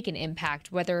to make an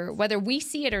impact, whether we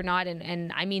see it or not. And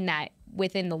I mean that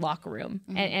within the locker room.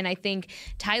 And I think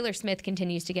Tyler Smith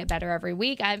continues to get better every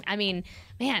week. I mean,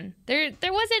 man, there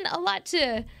wasn't a lot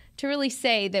to really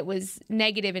say that was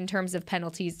negative in terms of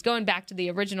penalties. Going back to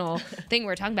the original thing we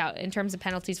were talking about in terms of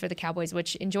penalties for the Cowboys,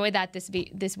 which enjoyed that this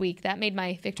week. That made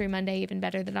my Victory Monday even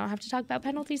better that I don't have to talk about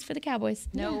penalties for the Cowboys.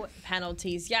 No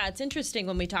penalties. Yeah, it's interesting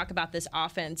when we talk about this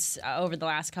offense over the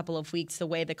last couple of weeks, the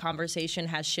way the conversation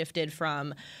has shifted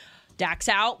from Dak's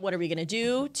out, what are we going to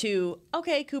do, to,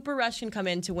 okay, Cooper Rush can come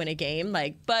in to win a game,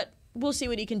 but we'll see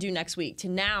what he can do next week, to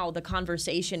now the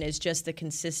conversation is just the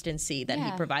consistency that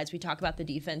he provides. We talk about the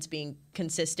defense being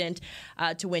consistent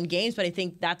to win games, but I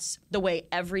think that's the way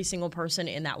every single person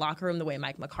in that locker room, the way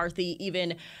Mike McCarthy,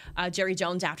 even Jerry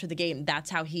Jones after the game, that's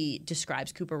how he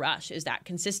describes Cooper Rush, is that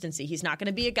consistency. He's not going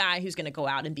to be a guy who's going to go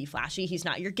out and be flashy. He's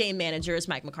not your game manager, as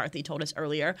Mike McCarthy told us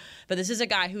earlier, but this is a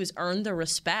guy who's earned the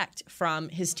respect from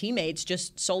his teammates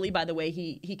just solely by the way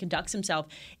he conducts himself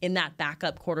in that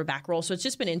backup quarterback role. So it's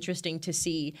just been interesting to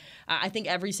see. I think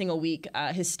every single week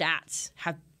his stats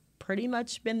have pretty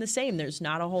much been the same. There's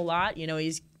not a whole lot.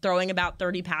 He's throwing about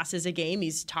 30 passes a game.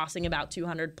 He's tossing about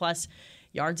 200 plus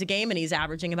yards a game, and he's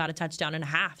averaging about a touchdown and a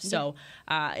half. So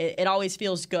it always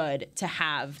feels good to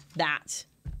have that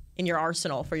in your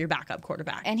arsenal for your backup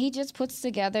quarterback. And he just puts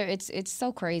together, it's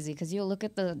so crazy because you'll look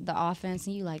at the offense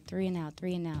and you like 3 and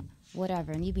out,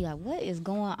 whatever, and you'd be like, what is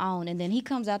going on? And then he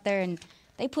comes out there and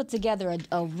they put together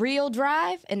a real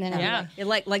drive, and then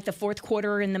like the fourth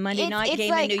quarter in the Monday night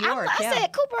game in New York. I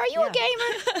said, Cooper, are you a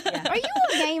gamer? Are you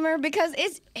a gamer? Because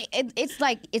it's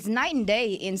like it's night and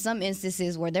day in some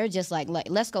instances where they're just like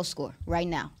let's go score right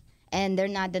now. And they're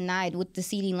not denied with the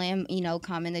CeeDee Lamb,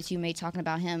 comment that you made talking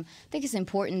about him. I think it's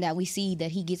important that we see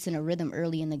that he gets in a rhythm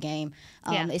early in the game.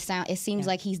 It seems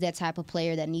like he's that type of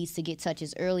player that needs to get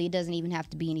touches early. It doesn't even have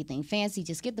to be anything fancy.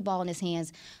 Just get the ball in his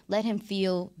hands, let him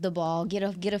feel the ball, get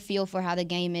a feel for how the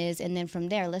game is, and then from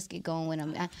there, let's get going with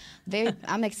him.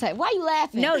 I'm excited. Why are you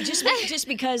laughing? No, just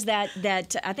because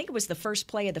that I think it was the first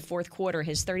play of the fourth quarter,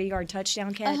 his 30-yard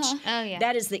touchdown catch. Oh, yeah.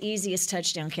 That is the easiest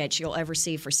touchdown catch you'll ever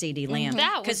see for CeeDee Lamb.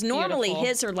 Because normally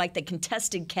his are like the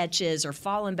contested catches or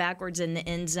falling backwards in the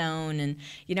end zone and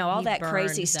all that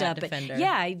crazy stuff. But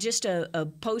just a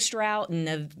post route, and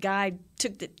the guy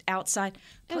took the outside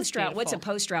post route. What's a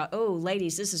post route? Oh,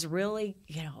 ladies, this is really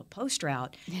a post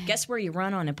route. Guess where you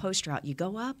run on a post route? You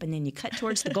go up and then you cut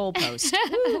towards the goal post.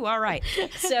 Woo, all right.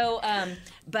 So,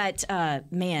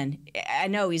 man, I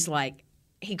know he's like.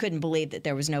 He couldn't believe that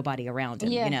there was nobody around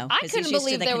him, I couldn't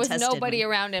believe there was nobody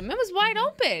around him. It was wide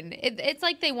open. It's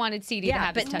like they wanted CeeDee to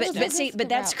have his touchdown. But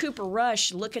that's Cooper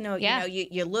Rush looking at,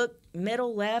 you look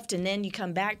middle, left, and then you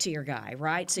come back to your guy,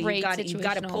 right? So you've got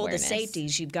to pull the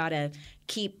safeties. You've got to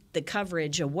keep the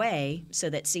coverage away so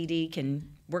that CeeDee can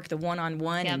work the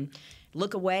one-on-one and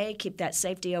look away, keep that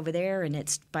safety over there, and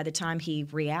it's by the time he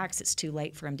reacts, it's too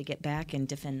late for him to get back and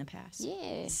defend the pass.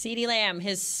 Yeah. CeeDee Lamb,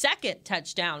 his second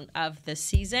touchdown of the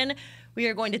season. We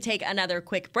are going to take another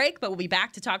quick break, but we'll be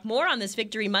back to talk more on this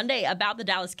Victory Monday about the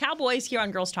Dallas Cowboys here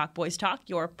on Girls Talk Boys Talk.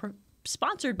 You're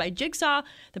sponsored by Jigsaw,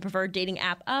 the preferred dating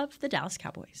app of the Dallas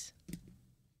Cowboys.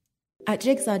 At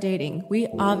Jigsaw Dating, we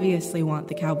obviously want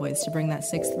the Cowboys to bring that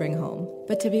sixth ring home.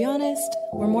 But to be honest,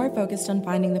 we're more focused on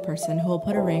finding the person who will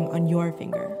put a ring on your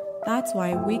finger. That's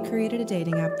why we created a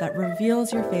dating app that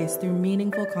reveals your face through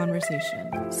meaningful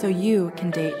conversation, so you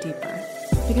can date deeper.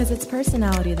 Because it's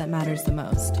personality that matters the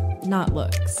most, not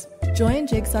looks. Join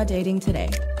Jigsaw Dating today,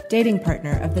 dating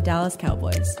partner of the Dallas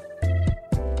Cowboys.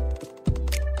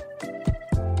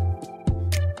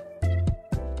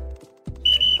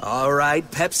 All right,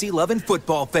 Pepsi-loving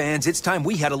football fans, it's time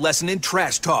we had a lesson in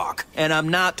trash talk. And I'm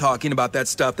not talking about that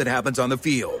stuff that happens on the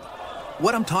field.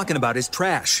 What I'm talking about is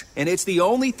trash, and it's the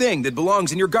only thing that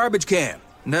belongs in your garbage can.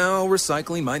 Now,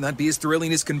 recycling might not be as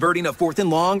thrilling as converting a 4th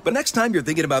and long, but next time you're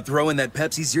thinking about throwing that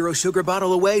Pepsi Zero Sugar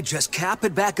bottle away, just cap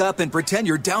it back up and pretend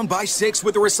you're down by 6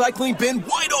 with the recycling bin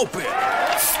wide open.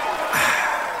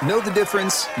 Know the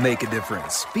difference? Make a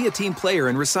difference. Be a team player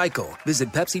and recycle.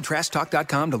 Visit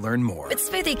PepsiTrashTalk.com to learn more. With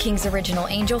Smoothie King's original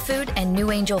Angel Food and new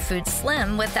Angel Food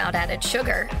Slim without added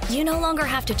sugar, you no longer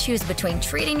have to choose between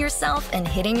treating yourself and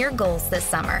hitting your goals this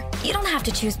summer. You don't have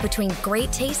to choose between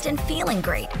great taste and feeling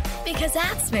great. Because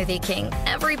at Smoothie King,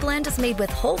 every blend is made with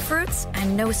whole fruits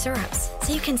and no syrups,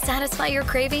 so you can satisfy your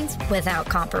cravings without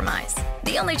compromise.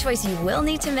 The only choice you will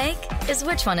need to make is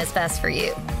which one is best for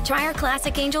you. Try our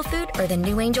classic Angel Food or the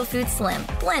new Angel Food Slim,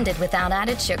 blended without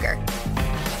added sugar.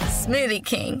 Smoothie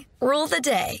King, rule the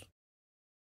day.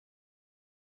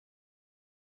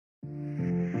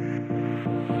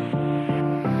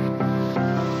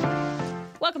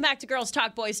 Welcome back to Girls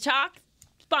Talk Boys Talk,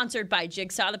 sponsored by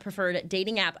Jigsaw, the preferred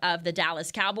dating app of the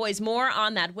Dallas Cowboys. More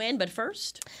on that win, but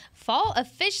first... Fall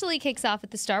officially kicks off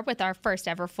at the start with our first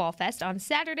ever Fall Fest on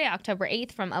Saturday, October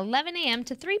 8th from 11 a.m.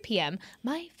 to 3 p.m.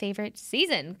 My favorite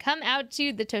season. Come out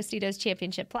to the Tostitos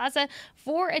Championship Plaza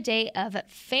for a day of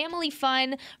family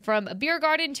fun, from a beer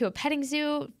garden to a petting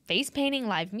zoo, face painting,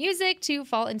 live music, to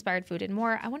fall-inspired food and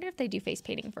more. I wonder if they do face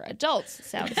painting for adults.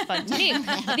 Sounds fun to me.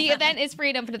 The event is free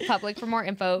and open to the public. For more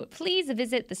info, please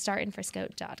visit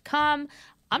thestartinfrisco.com.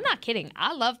 I'm not kidding.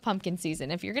 I love pumpkin season.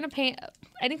 If you're going to paint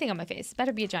anything on my face, it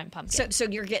better be a giant pumpkin. So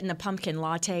you're getting the pumpkin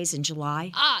lattes in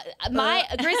July?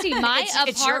 Chrissy, my apartment.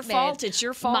 It's your fault. It's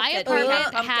your fault. My that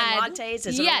apartment pumpkin had lattes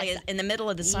is yes. in the middle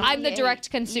of the summer. I'm the direct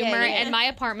consumer, and my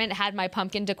apartment had my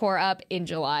pumpkin decor up in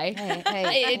July.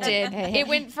 It did. It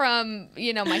went from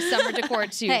my summer decor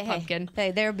to pumpkin.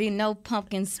 Hey, there'll be no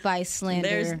pumpkin spice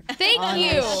slander. Thank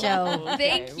you. Show.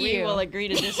 Thank you. We will agree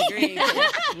to disagree.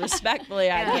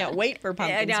 Respectfully, I can't wait for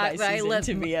pumpkin spice season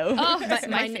to be over.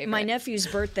 My nephew's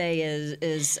birthday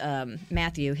is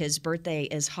Matthew. His birthday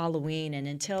is Halloween, and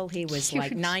until he was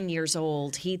like 9 years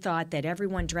old, he thought that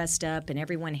everyone dressed up and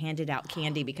everyone handed out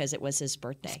candy because it was his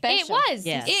birthday. It was.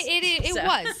 Yes. It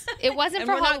was. It wasn't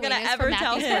for Halloween. We're not going to ever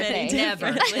tell him birthday.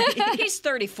 Never. He's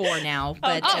 34 now,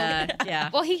 but yeah.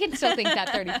 Well, he can still think that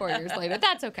 34 years later.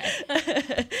 That's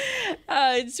okay.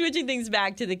 Switching things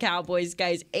back to the Cowboys,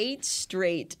 guys, 8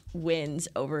 straight wins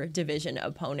over division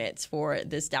opponents for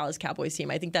this Dallas Cowboys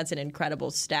team. I think that's an incredible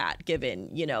stat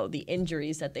given, the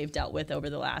injuries that they've dealt with over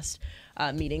the last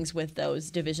meetings with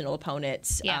those divisional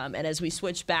opponents. Yeah. And as we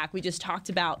switch back, we just talked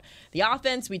about the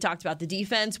offense. We talked about the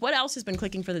defense. What else has been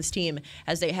clicking for this team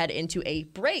as they head into a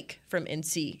break from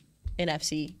NFC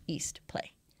East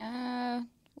play?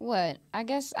 What? I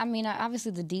guess,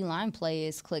 obviously the D-line play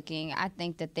is clicking. I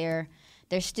think that they're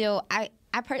still,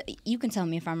 you can tell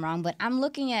me if I'm wrong, but I'm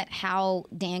looking at how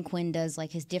Dan Quinn does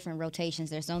like his different rotations.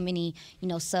 There's so many,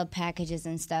 sub packages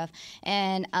and stuff.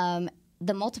 And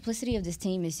the multiplicity of this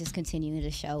team is just continuing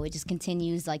to show. It just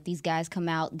continues. Like these guys come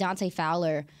out. Dante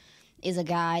Fowler is a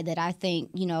guy that I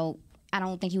think, I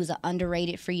don't think he was an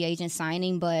underrated free agent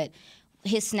signing, but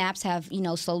his snaps have,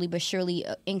 slowly but surely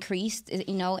increased,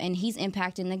 and he's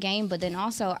impacting the game. But then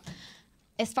also,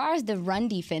 as far as the run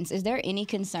defense, is there any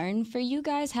concern for you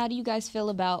guys? How do you guys feel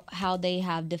about how they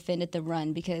have defended the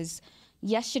run? Because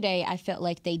yesterday I felt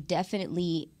like they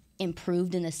definitely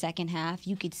improved in the second half.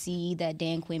 You could see that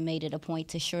Dan Quinn made it a point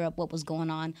to shore up what was going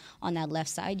on that left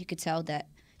side. You could tell that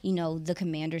the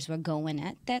Commanders were going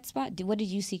at that spot. What did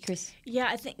you see, Chris? Yeah,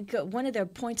 I think one of the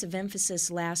points of emphasis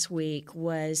last week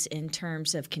was in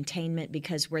terms of containment,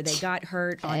 because where they got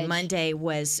hurt on Monday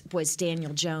was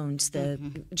Daniel Jones,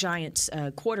 the Giants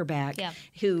quarterback,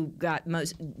 who got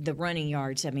the running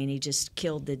yards. He just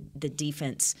killed the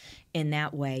defense in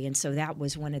that way. And so that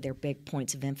was one of their big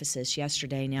points of emphasis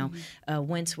yesterday. Now,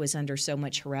 Wentz was under so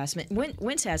much harassment.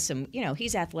 Wentz has some,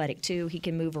 he's athletic too. He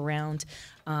can move around.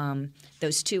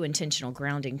 Those 2 intentional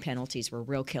grounding penalties were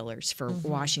real killers for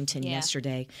Washington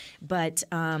yesterday. But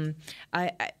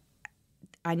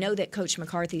I know that Coach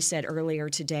McCarthy said earlier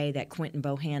today that Quinton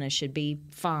Bohanna should be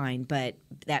fine, but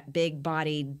that big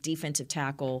body defensive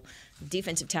tackles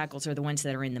are the ones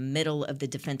that are in the middle of the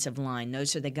defensive line.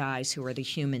 Those are the guys who are the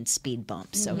human speed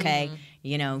bumps, okay?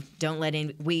 Don't let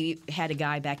in. We had a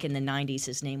guy back in the 90s,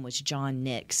 his name was John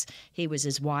Nix. He was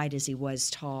as wide as he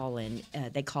was tall, and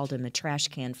they called him a trash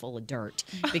can full of dirt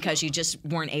because you just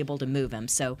weren't able to move him.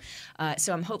 So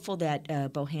I'm hopeful that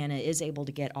Bohanna is able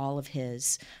to get all of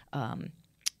his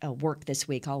work this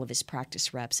week, all of his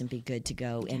practice reps, and be good to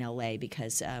go in LA,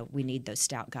 because we need those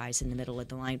stout guys in the middle of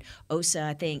the line. Osa,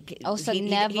 I think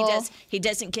he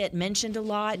doesn't get mentioned a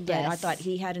lot, but I thought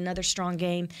he had another strong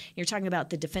game. You're talking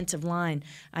about the defensive line.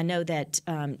 I know that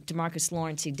DeMarcus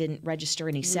Lawrence, he didn't register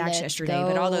any sacks yesterday,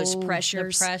 but all those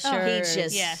pressures,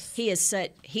 he's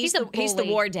the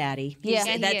war daddy.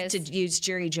 To use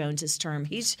Jerry Jones's term,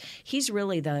 he's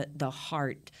really the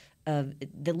heart of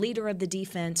the leader of the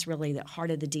defense, really the heart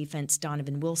of the defense.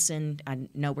 Donovan Wilson, I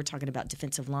know we're talking about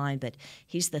defensive line, but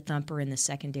he's the thumper in the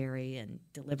secondary and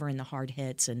delivering the hard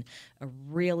hits, and a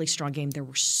really strong game. There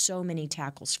were so many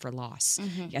tackles for loss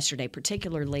yesterday,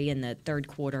 particularly in the third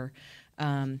quarter.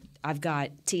 I've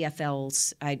got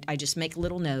TFLs. I just make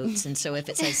little notes, and so if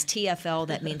it says TFL,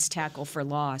 that means tackle for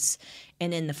loss.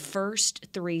 And in the first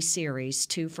 3 series,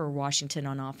 2 for Washington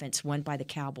on offense, 1 by the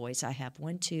Cowboys, I have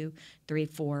 1, 2, 3,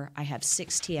 4. I have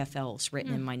 6 TFLs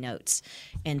written in my notes,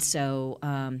 and so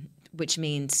which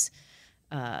means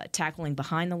tackling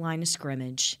behind the line of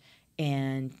scrimmage.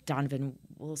 And Donovan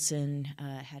Wilson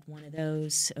had one of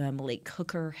those. Malik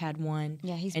Hooker had one.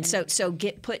 Yeah, so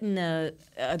putting the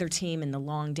other team in the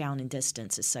long down and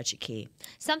distance is such a key.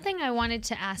 Something I wanted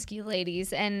to ask you,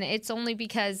 ladies, and it's only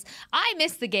because I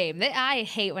missed the game. I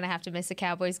hate when I have to miss a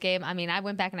Cowboys game. I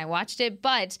went back and I watched it,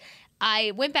 but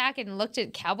I went back and looked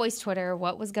at Cowboys Twitter,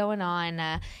 what was going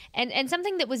on. And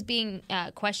something that was being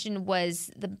questioned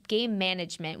was the game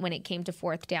management when it came to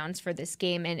 4th downs for this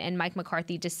game, and Mike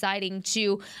McCarthy deciding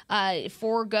to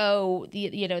forego the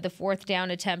 4th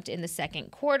down attempt in the second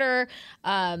quarter.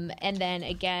 And then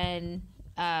again,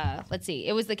 let's see,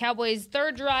 it was the Cowboys'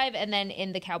 third drive and then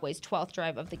in the Cowboys' 12th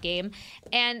drive of the game.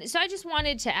 And so I just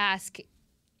wanted to ask,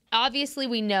 obviously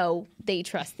we know they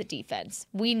trust the defense.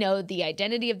 We know the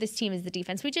identity of this team is the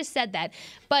defense. We just said that.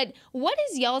 But what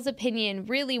is y'all's opinion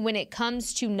really when it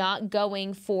comes to not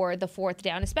going for the fourth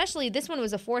down? Especially this one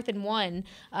was a 4th and 1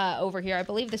 over here. I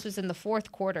believe this was in the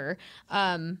fourth quarter.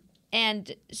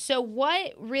 And so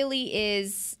what really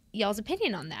is y'all's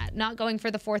opinion on that? Not going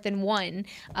for the 4th and 1,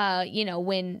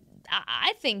 when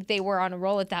I think they were on a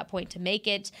roll at that point to make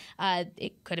it.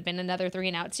 It could have been another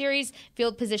 3-and-out series.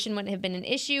 Field position wouldn't have been an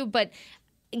issue. But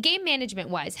game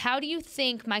management-wise, how do you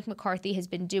think Mike McCarthy has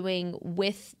been doing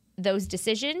with those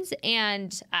decisions?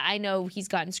 And I know he's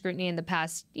gotten scrutiny in the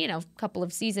past, couple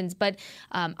of seasons, but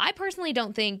I personally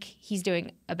don't think he's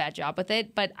doing a bad job with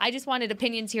it. But I just wanted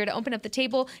opinions here to open up the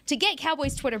table to get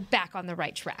Cowboys Twitter back on the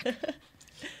right track.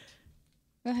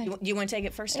 Go ahead. You want to take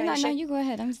it first, Aisha? No, you go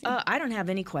ahead. I don't have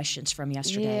any questions from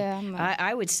yesterday. Yeah,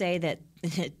 I would say that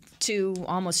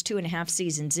almost 2.5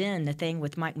 seasons in, the thing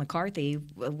with Mike McCarthy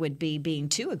would be being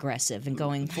too aggressive and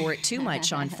going for it too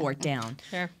much on 4th down.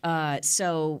 Sure.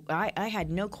 So I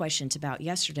had no questions about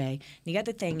yesterday. The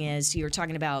other thing is, you were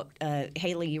talking about,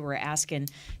 Haley, you were asking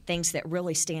things that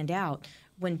really stand out.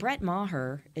 When Brett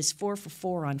Maher is 4 for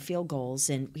 4 on field goals,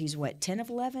 and he's 10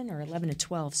 of 11 or 11 of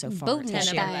 12 so far? 10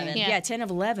 of 11. Yeah, 10 of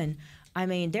 11. I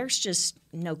mean, there's just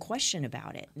no question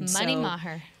about it. And Money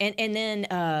Maher. And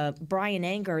then Brian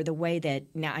Anger, the way that,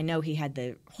 now I know he had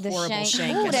the horrible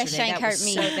shank Ooh, yesterday. that shank hurt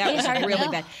me. That was It really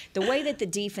hurt. bad. The way that the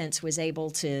defense was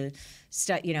able to,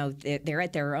 they're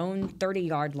at their own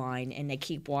 30-yard line, and they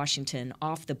keep Washington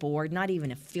off the board, not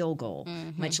even a field goal,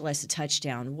 much less a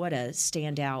touchdown. What a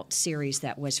standout series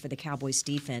that was for the Cowboys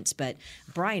defense. But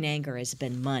Brian Anger has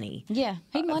been money. Yeah,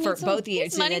 he money for too. both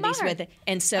years Money that he's Maher. with it.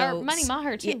 And so, Or Money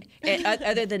Maher, too.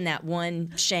 other than that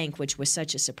one shank, which was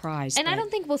such a surprise. And I don't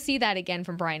think we'll see that again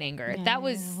from Brian Anger. That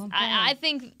was, I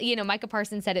think, Micah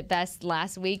Parsons said it best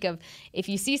last week of, if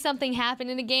you see something happen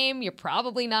in a game, you're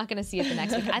probably not going to see it the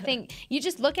next week. I think you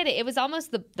just look at it. It was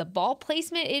almost the ball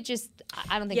placement. It just,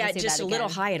 I don't think we'll see just that a again. little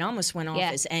high. It almost went off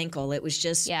his ankle. It was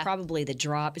just probably the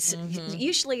drop.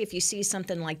 Usually if you see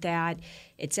something like that,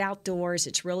 it's outdoors,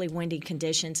 it's really windy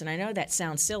conditions. And I know that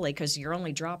sounds silly because you're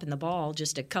only dropping the ball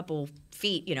just a couple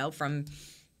feet,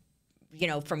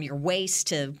 from your waist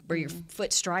to where your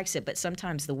foot strikes it. But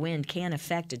sometimes the wind can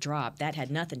affect a drop. That had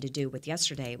nothing to do with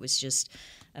yesterday. It was just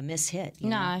a mishit.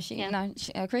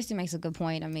 Christy makes a good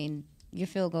point. I mean, your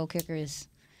field goal kicker is...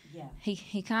 Yeah.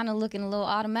 He kind of looking a little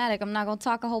automatic. I'm not gonna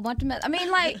talk a whole bunch of mess. I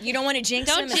mean, like, you don't want to jinx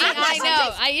him. I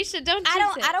know. Aisha, don't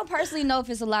jinx it. I don't personally know if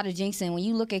it's a lot of jinxing. When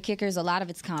you look at kickers, a lot of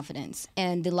it's confidence,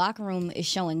 and the locker room is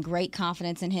showing great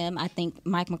confidence in him. I think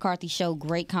Mike McCarthy showed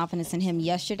great confidence in him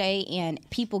yesterday, and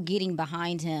people getting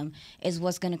behind him is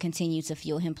what's going to continue to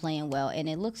fuel him playing well. And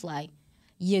it looks like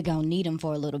you're gonna need him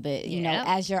for a little bit,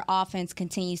 as your offense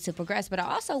continues to progress. But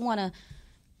I also want to,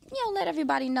 let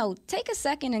everybody know, take a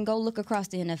second and go look across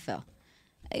the NFL.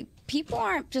 People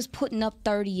aren't just putting up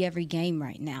 30 every game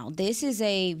right now. This is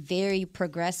a very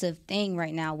progressive thing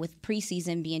right now with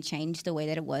preseason being changed the way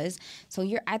that it was. So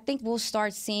I think we'll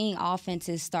start seeing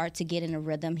offenses start to get in a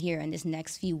rhythm here in this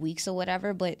next few weeks or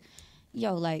whatever. But,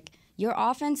 your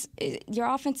offense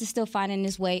is still finding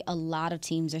its way. A lot of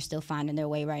teams are still finding their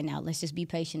way right now. Let's just be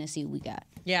patient and see what we got.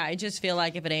 Yeah, I just feel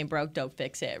like if it ain't broke, don't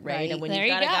fix it, right? And when there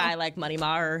you've got you a go. guy like Money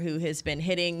Maher who has been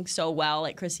hitting so well,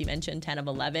 like Chrissy mentioned, 10 of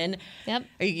 11, Yep.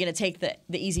 Are you going to take the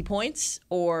easy points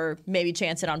or maybe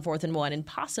chance it on 4th and 1 and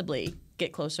possibly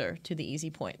get closer to the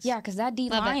easy points? Yeah, because that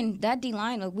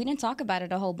D-line, we didn't talk about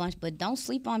it a whole bunch, but don't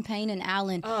sleep on Payne and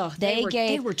Allen. Oh,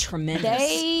 they were tremendous.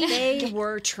 They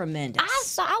were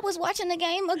tremendous. I was watching the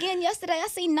game again yesterday. I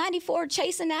seen 94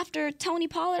 chasing after Tony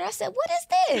Pollard. I said, what is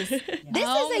this? This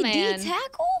is a D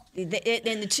tackle?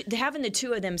 Having the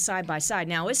two of them side by side.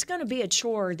 Now, it's going to be a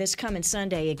chore this coming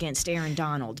Sunday against Aaron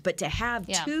Donald, but to have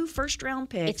two first-round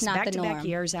picks back-to-back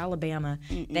years, Alabama,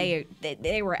 they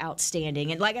were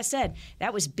outstanding. And like I said,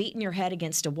 that was beating your head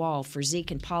against a wall for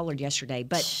Zeke and Pollard yesterday.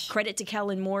 But credit to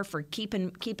Kellen Moore for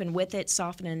keeping with it,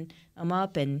 softening them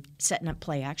up, and setting up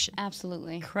play action.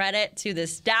 Absolutely. Credit to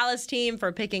this Dallas team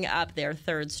for picking up their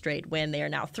 3rd straight win. They are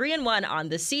now 3-1 on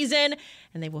the season,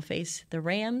 and they will face the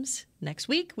Rams next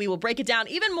week. We will break it down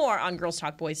even more on Girls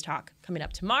Talk, Boys Talk coming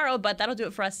up tomorrow, but that'll do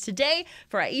it for us today.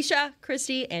 For Aisha,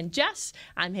 Christy, and Jess,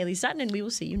 I'm Haley Sutton, and we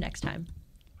will see you next time.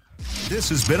 This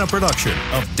has been a production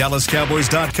of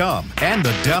DallasCowboys.com and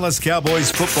the Dallas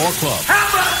Cowboys Football Club. How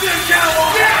about this,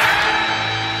 Cowboys? Yeah!